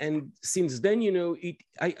since then, you know,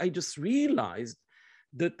 I just realized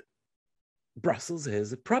that Brussels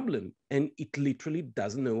has a problem and it literally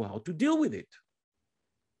doesn't know how to deal with it.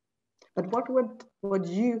 But what would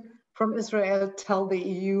you from Israel tell the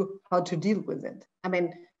EU how to deal with it? I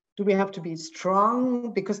mean, do we have to be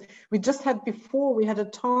strong? Because we just had before, we had a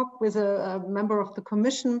talk with a member of the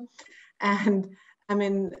commission, and I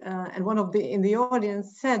mean, and one of in the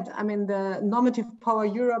audience said, I mean, the normative power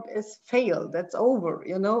Europe is failed, that's over,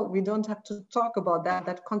 you know, we don't have to talk about that,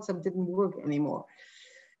 that concept didn't work anymore.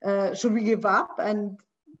 Should we give up, and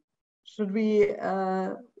should we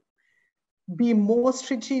be more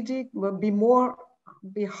strategic,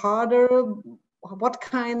 be harder? What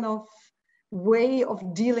kind of way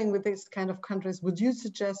of dealing with this kind of countries would you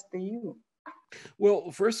suggest the EU?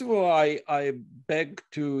 Well, first of all, I beg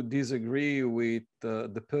to disagree with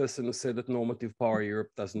the person who said that normative power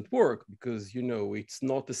Europe doesn't work, because, you know, it's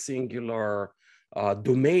not a singular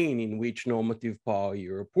domain in which normative power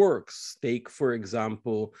Europe works. Take, for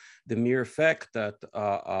example, the mere fact that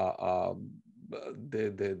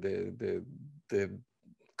the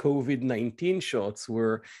COVID-19 shots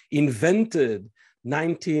were invented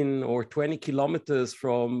 19 or 20 kilometers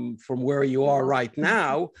from where you are right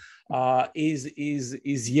now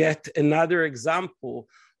is yet another example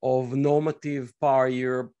of normative power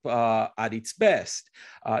Europe at its best.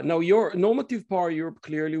 Now, your normative power Europe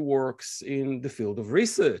clearly works in the field of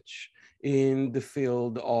research, in the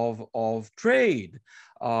field of trade.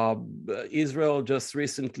 Israel just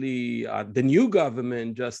recently, the new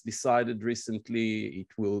government just decided recently, it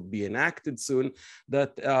will be enacted soon,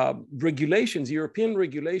 that regulations, European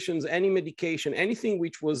regulations, any medication, anything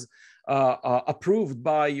which was approved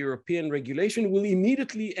by European regulation will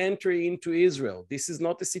immediately enter into Israel. This is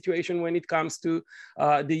not the situation when it comes to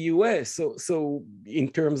the US, so in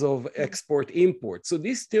terms of export-import. So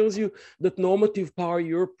this tells you that normative power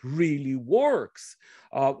Europe really works.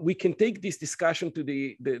 We can take this discussion to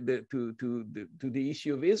the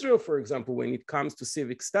issue of Israel, for example, when it comes to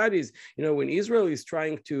civic studies. You know, when Israel is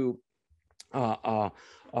trying to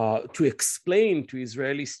explain to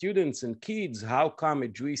Israeli students and kids how come a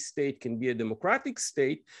Jewish state can be a democratic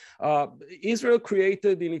state, Israel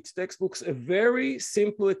created in its textbooks a very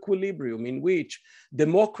simple equilibrium in which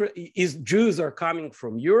Jews are coming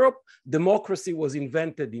from Europe, democracy was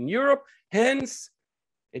invented in Europe, hence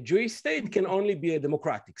a Jewish state can only be a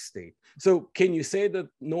democratic state. So can you say that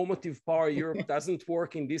normative power Europe doesn't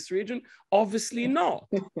work in this region? Obviously not.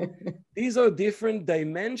 These are different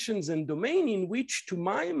dimensions and domain in which, to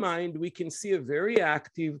my mind, we can see a very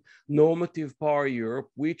active normative power Europe,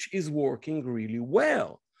 which is working really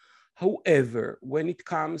well. However, when it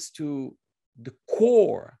comes to the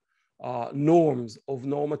core norms of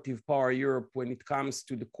normative power Europe, when it comes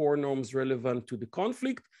to the core norms relevant to the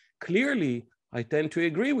conflict, clearly, I tend to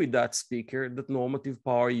agree with that speaker that normative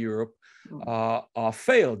power Europe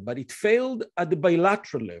failed, but it failed at the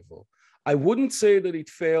bilateral level. I wouldn't say that it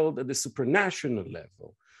failed at the supranational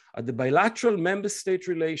level. At the bilateral member state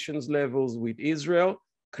relations levels with Israel,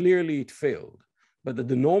 clearly it failed. But at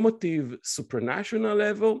the normative supranational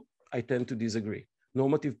level, I tend to disagree.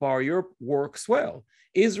 Normative power Europe works well.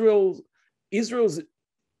 Netanyahu's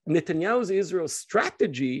Israel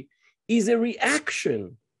strategy is a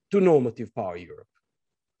reaction to normative power Europe.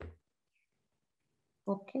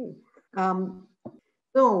 Okay,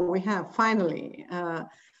 so we have finally,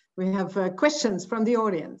 questions from the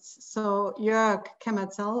audience. So Jörg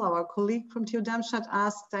Kemmerzel, our colleague from TU Darmstadt,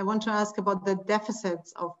 asked, I want to ask about the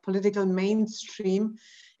deficits of political mainstream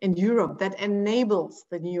in Europe that enables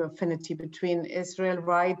the new affinity between Israel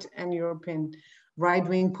right and European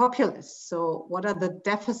right-wing populists. So what are the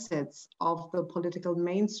deficits of the political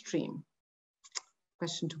mainstream?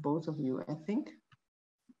 Question to both of you, I think.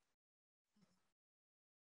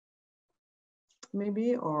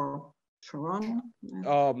 Maybe, or Sharon?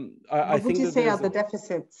 What would you say are the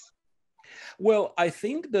deficits? Well, I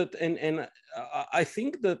think that, I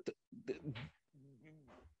think that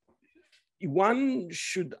one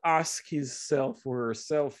should ask himself or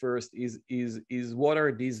herself first is what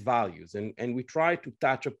are these values? And we try to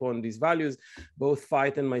touch upon these values. Both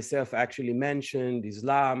Veith and myself actually mentioned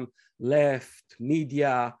Islam, left,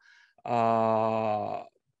 media, the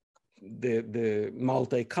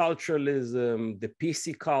multiculturalism, the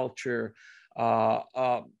PC culture.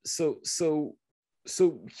 So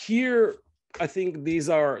here, I think these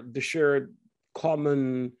are the shared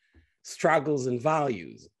common struggles and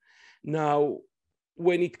values. Now,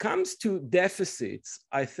 when it comes to deficits,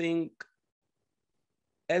 I think,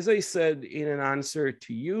 as I said in an answer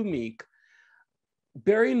to you, Meek,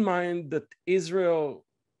 bear in mind that Israel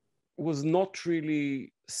was not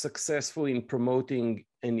really successful in promoting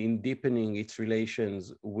and in deepening its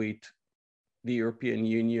relations with the European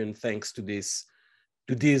Union thanks to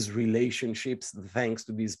these relationships, thanks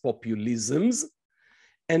to these populisms.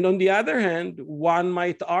 And on the other hand, one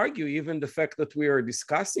might argue, even the fact that we are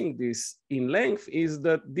discussing this in length, is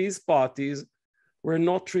that these parties were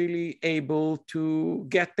not really able to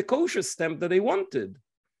get the kosher stamp that they wanted.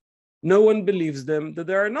 No one believes them that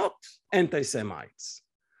they are not anti-Semites.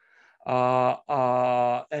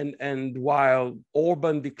 And while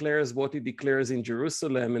Orbán declares what he declares in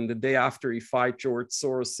Jerusalem, and the day after he fights George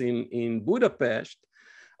Soros in Budapest,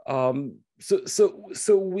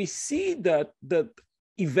 so we see that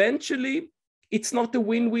eventually it's not a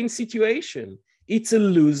win-win situation. It's a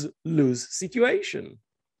lose-lose situation.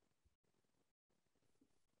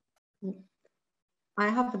 I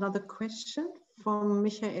have another question from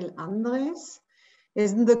Michèle Andres.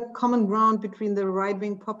 Isn't the common ground between the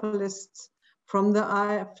right-wing populists from the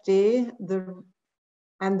AfD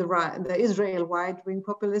and the Israel right-wing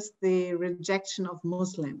populists the rejection of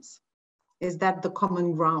Muslims? Is that the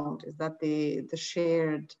common ground? Is that the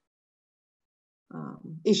shared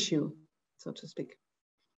issue, so to speak?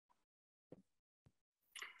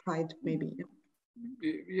 Fight, maybe.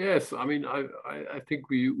 Yes, I mean, I think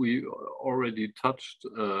we already touched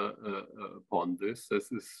upon this.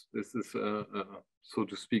 This is so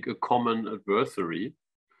to speak, a common adversary.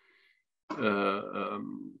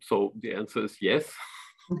 So the answer is yes.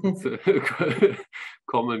 It's a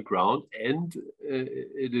common ground, and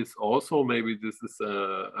it is also, maybe this is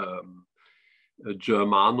a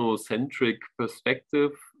Germano-centric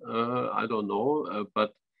perspective. I don't know,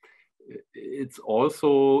 but it's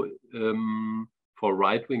also for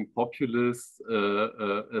right-wing populists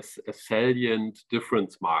a salient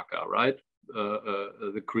difference marker, right?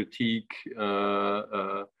 The critique,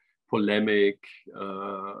 polemic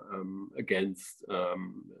against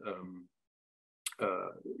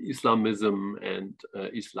Islamism and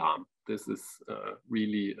Islam. This is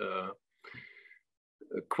really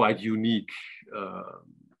quite unique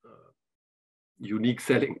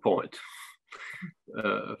selling point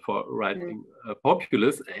for right-wing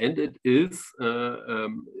populists, and it is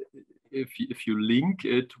if you link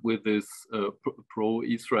it with this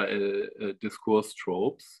pro-Israel discourse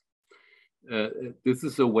tropes, this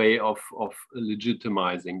is a way of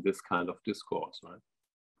legitimizing this kind of discourse, right?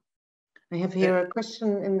 I have here a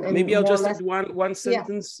question. Maybe I'll just add one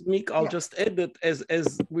sentence, yeah. Meek. I'll just add that, as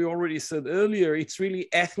we already said earlier, it's really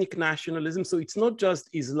ethnic nationalism. So it's not just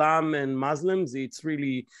Islam and Muslims, it's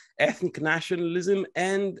really ethnic nationalism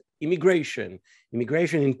and immigration.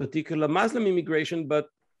 Immigration in particular, Muslim immigration, but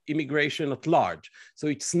immigration at large. So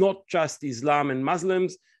it's not just Islam and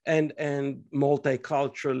Muslims and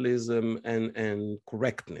multiculturalism and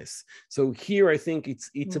correctness. So here I think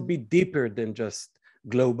it's a bit deeper than just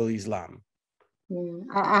global Islam.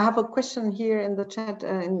 I have a question here in the chat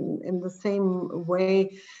in the same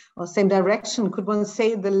way or same direction. Could one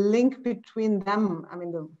say the link between them, I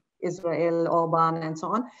mean, the Israel, Orbán, and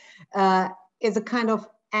so on, is a kind of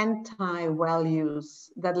anti-values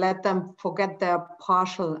that let them forget their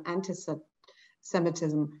partial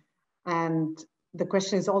anti-Semitism? And the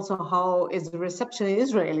question is also, how is the reception in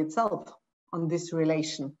Israel itself on this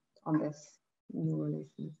relation, on this new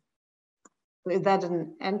relation? So is that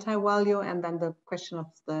an anti-value? And then the question of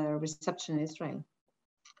the reception in Israel.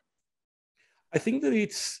 I think that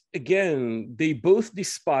it's, again, they both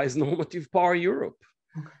despise normative power Europe.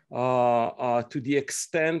 To the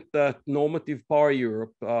extent that normative power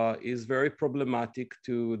Europe is very problematic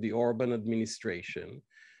to the Orbán administration.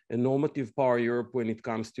 And normative power Europe, when it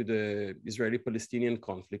comes to the Israeli-Palestinian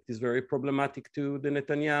conflict, is very problematic to the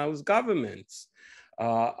Netanyahu's governments.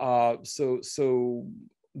 So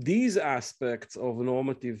these aspects of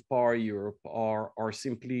normative power Europe are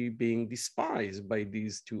simply being despised by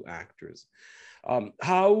these two actors.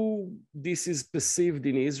 How this is perceived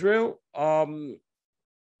in Israel?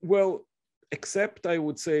 Well, except I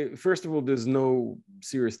would say, first of all, there's no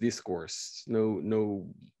serious discourse, no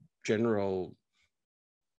general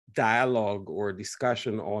dialogue or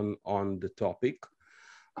discussion on the topic,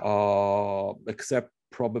 except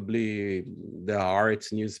probably the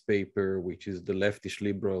Haaretz newspaper, which is the leftish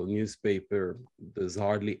liberal newspaper. There's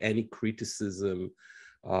hardly any criticism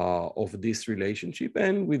of this relationship,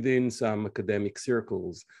 and within some academic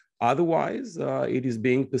circles. Otherwise, it is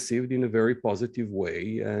being perceived in a very positive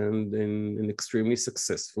way and in an extremely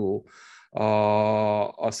successful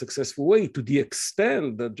a successful way, to the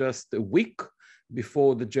extent that just a week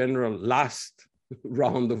before the general last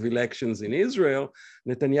round of elections in Israel,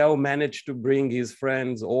 Netanyahu managed to bring his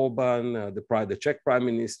friends Orbán, the Czech prime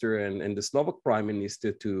minister, and the Slovak prime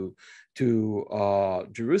minister to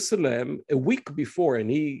Jerusalem a week before, and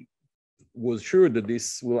he was sure that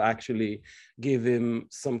this will actually give him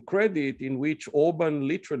some credit, in which Orbán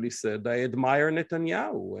literally said, I admire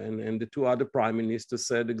Netanyahu, and the two other prime ministers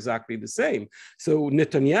said exactly the same. So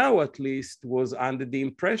Netanyahu at least was under the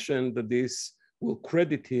impression that this will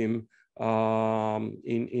credit him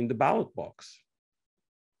in the ballot box.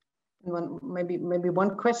 Maybe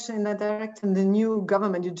one question in that direction. The new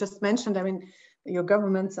government you just mentioned, I mean, your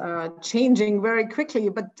governments are changing very quickly,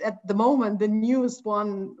 but at the moment, the newest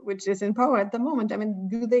one, which is in power at the moment, I mean,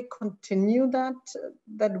 do they continue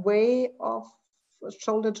that way of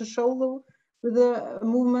shoulder to shoulder with the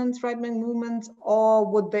movements, right-wing movements, or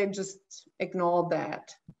would they just ignore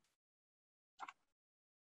that?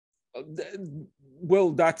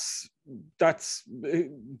 Well, that's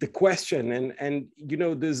the question, and you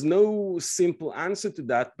know, there's no simple answer to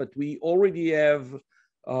that, but we already have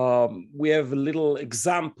a little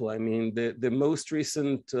example. I mean, the most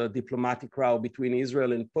recent diplomatic row between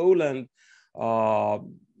Israel and Poland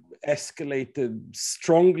escalated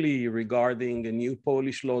strongly regarding a new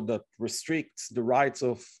Polish law that restricts the rights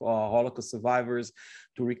of Holocaust survivors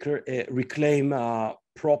to reclaim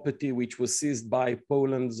property which was seized by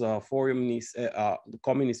Poland's the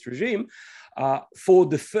communist regime. For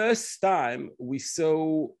the first time, we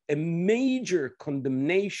saw a major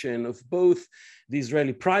condemnation of both the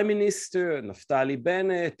Israeli Prime Minister, Naftali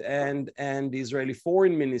Bennett, and the Israeli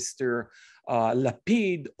Foreign Minister,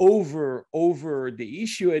 Lapid, over the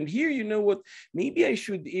issue. And here, you know what, maybe I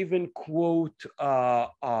should even quote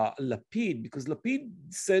Lapid, because Lapid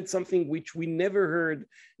said something which we never heard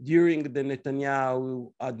during the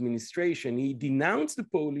Netanyahu administration. He denounced the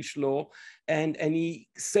Polish law, and he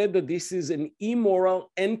said that this is an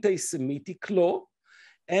immoral anti-Semitic law.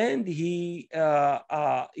 And he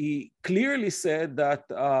clearly said that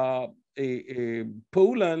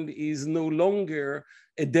Poland is no longer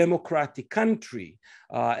a democratic country,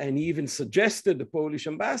 and he even suggested the Polish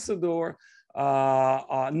ambassador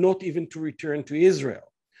not even to return to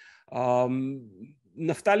Israel.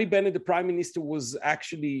 Naftali Bennett, the prime minister, was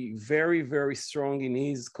actually very, very strong in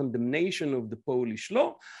his condemnation of the Polish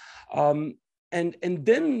law. And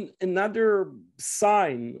then another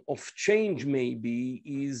sign of change maybe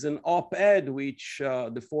is an op-ed which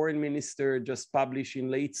the foreign minister just published in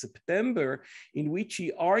late September, in which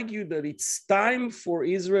he argued that it's time for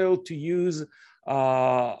Israel to use,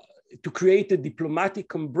 to create a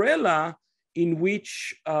diplomatic umbrella in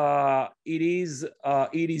which it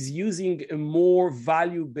is using a more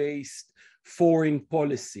value-based foreign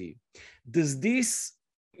policy. Does this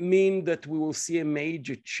mean that we will see a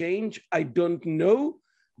major change? I don't know,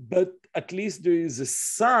 but at least there is a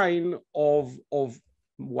sign of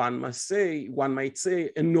one might say,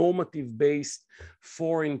 a normative-based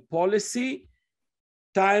foreign policy.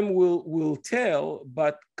 Time will tell,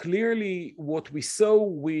 but clearly what we saw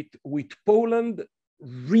with Poland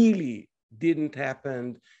really didn't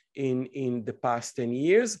happen in the past 10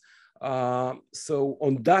 years. So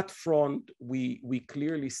on that front, we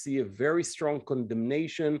clearly see a very strong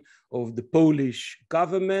condemnation of the Polish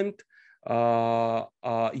government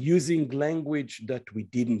using language that we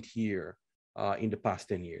didn't hear in the past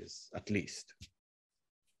 10 years, at least.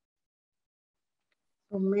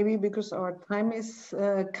 So maybe because our time is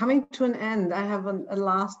coming to an end, I have a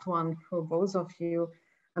last one for both of you.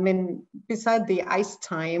 I mean, beside the ice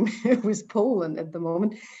time with Poland at the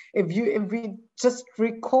moment, if we just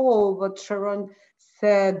recall what Sharon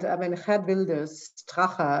said, I mean, Geert Wilders,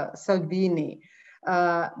 Strache, Salvini,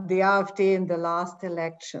 the AfD in the last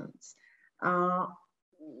elections,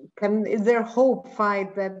 is there hope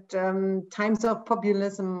fight that times of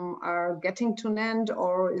populism are getting to an end,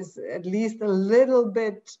 or is at least a little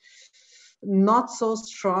bit not so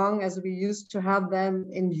strong as we used to have them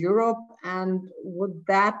in Europe? And would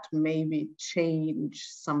that maybe change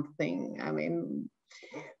something? I mean,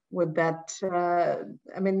 would that,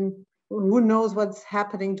 I mean, who knows what's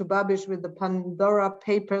happening to Babiš with the Pandora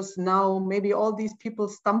Papers now? Maybe all these people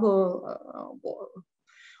stumble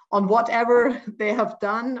on whatever they have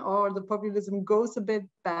done, or the populism goes a bit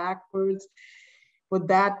backwards. Would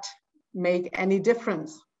that make any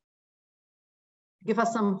difference? Give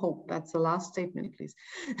us some hope. That's the last statement, please,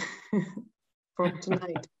 for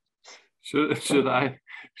tonight. Should I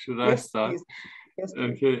Yes, start? please. Yes,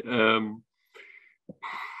 please. Okay.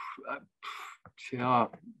 Yeah.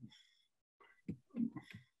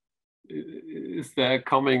 is there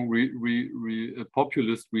coming a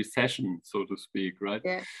populist recession, so to speak, right?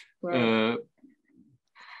 Yeah. Right.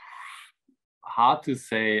 Hard to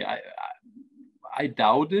say. I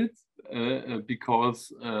doubt it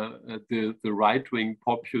because the right-wing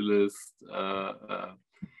populist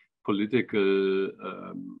political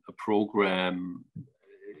program,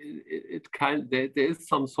 there is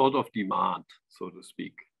some sort of demand, so to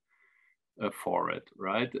speak, for it,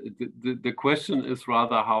 right? The question is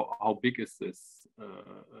rather how big is this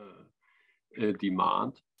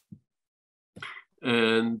demand?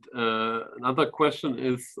 And another question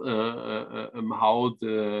is how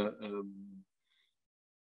the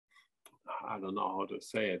I don't know how to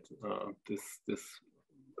say it, this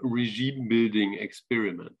regime building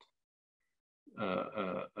experiment,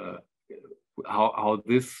 how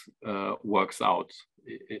this works out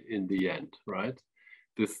in the end, right?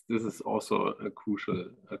 This is also a crucial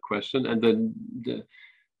question. And then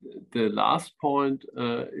the last point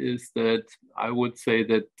is that I would say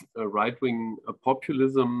that right-wing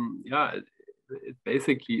populism, yeah, it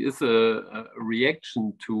basically is a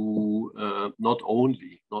reaction to not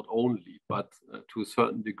only, but to a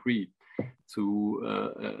certain degree, to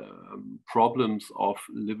problems of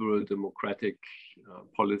liberal democratic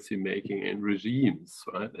policy making and regimes,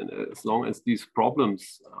 right? And as long as these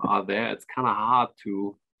problems are there, it's kind of hard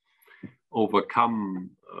to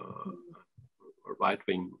overcome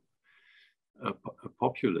right-wing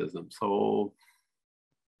populism. So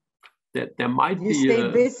there might be. You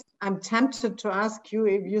say this. I'm tempted to ask you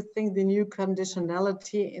if you think the new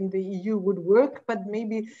conditionality in the EU would work, but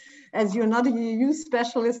maybe, as you're not a EU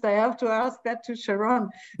specialist, I have to ask that to Sharon,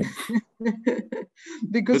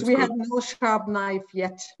 because we have no sharp knife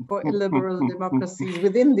yet for illiberal democracies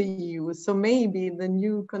within the EU. So maybe the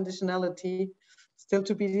new conditionality, still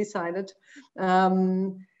to be decided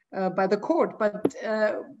by the court, but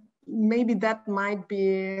maybe that might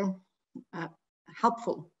be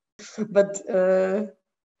helpful. But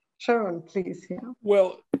Sharon, please. Yeah.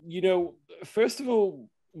 Well, first of all,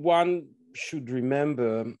 one should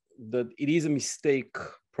remember that it is a mistake.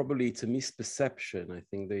 Probably it's a misperception. I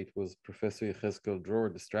think that it was Professor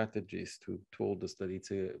George, the strategist, who told us that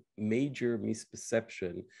it's a major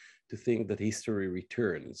misperception to think that history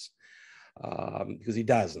returns, because it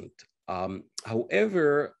doesn't.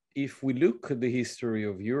 However, if we look at the history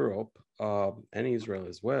of Europe and Israel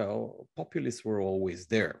as well, populists were always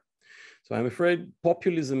there. So I'm afraid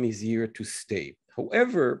populism is here to stay.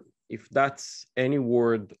 However, if that's any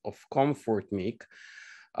word of comfort, Mick,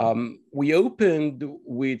 we opened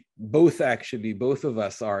with both of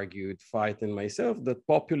us argued, Veith and myself, that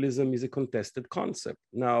populism is a contested concept.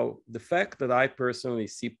 Now, the fact that I personally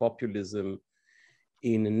see populism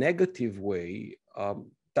in a negative way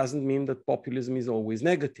doesn't mean that populism is always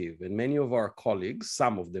negative. And many of our colleagues,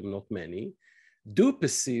 some of them, not many, do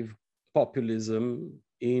perceive populism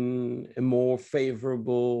in a more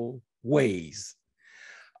favorable ways.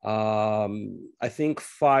 I think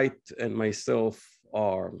Veith and myself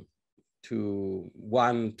are to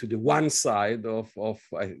the one side of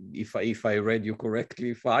if I read you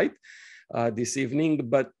correctly, Veith, this evening,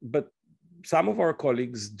 but some of our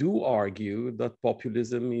colleagues do argue that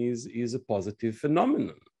populism is a positive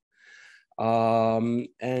phenomenon.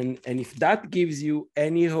 And if that gives you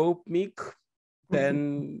any hope, Mick,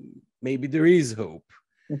 then maybe there is hope.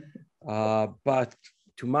 But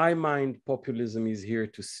to my mind, populism is here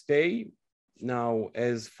to stay. Now,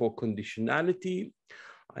 as for conditionality,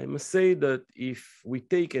 I must say that if we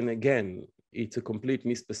take, and again, it's a complete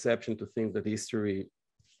misperception to think that history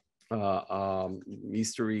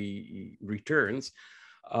returns.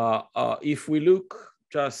 If we look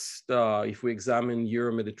if we examine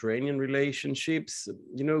Euro-Mediterranean relationships,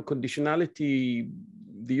 conditionality,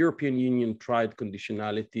 the European Union tried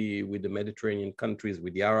conditionality with the Mediterranean countries,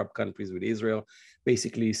 with the Arab countries, with Israel,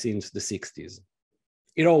 basically since the 60s.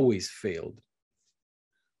 It always failed.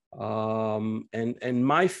 And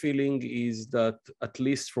my feeling is that, at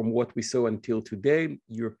least from what we saw until today,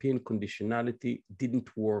 European conditionality didn't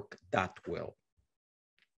work that well.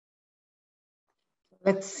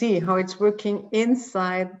 Let's see how it's working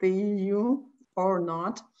inside the EU or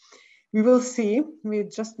not. We will see. We're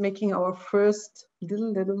just making our first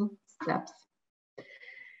little steps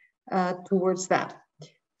towards that.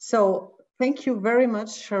 So thank you very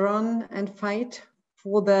much, Sharon and Veith,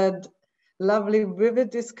 for that lovely, vivid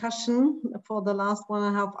discussion for the last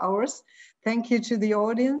 1.5 hours. Thank you to the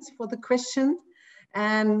audience for the question.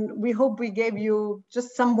 And we hope we gave you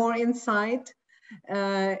just some more insight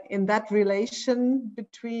in that relation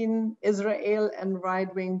between Israel and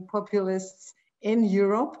right-wing populists in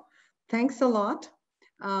Europe. Thanks a lot.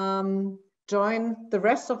 Join the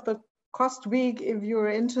rest of the Cost Week if you're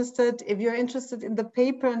interested. If you're interested in the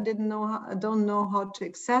paper and don't know how to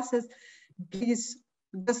access it, please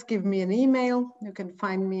just give me an email. You can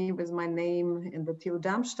find me with my name in the TU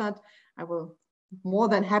Darmstadt. I will more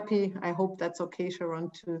than happy, I hope that's okay,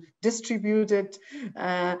 Sharon, to distribute it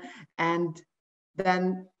and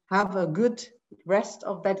then have a good rest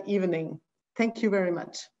of that evening. Thank you very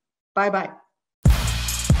much. Bye-bye.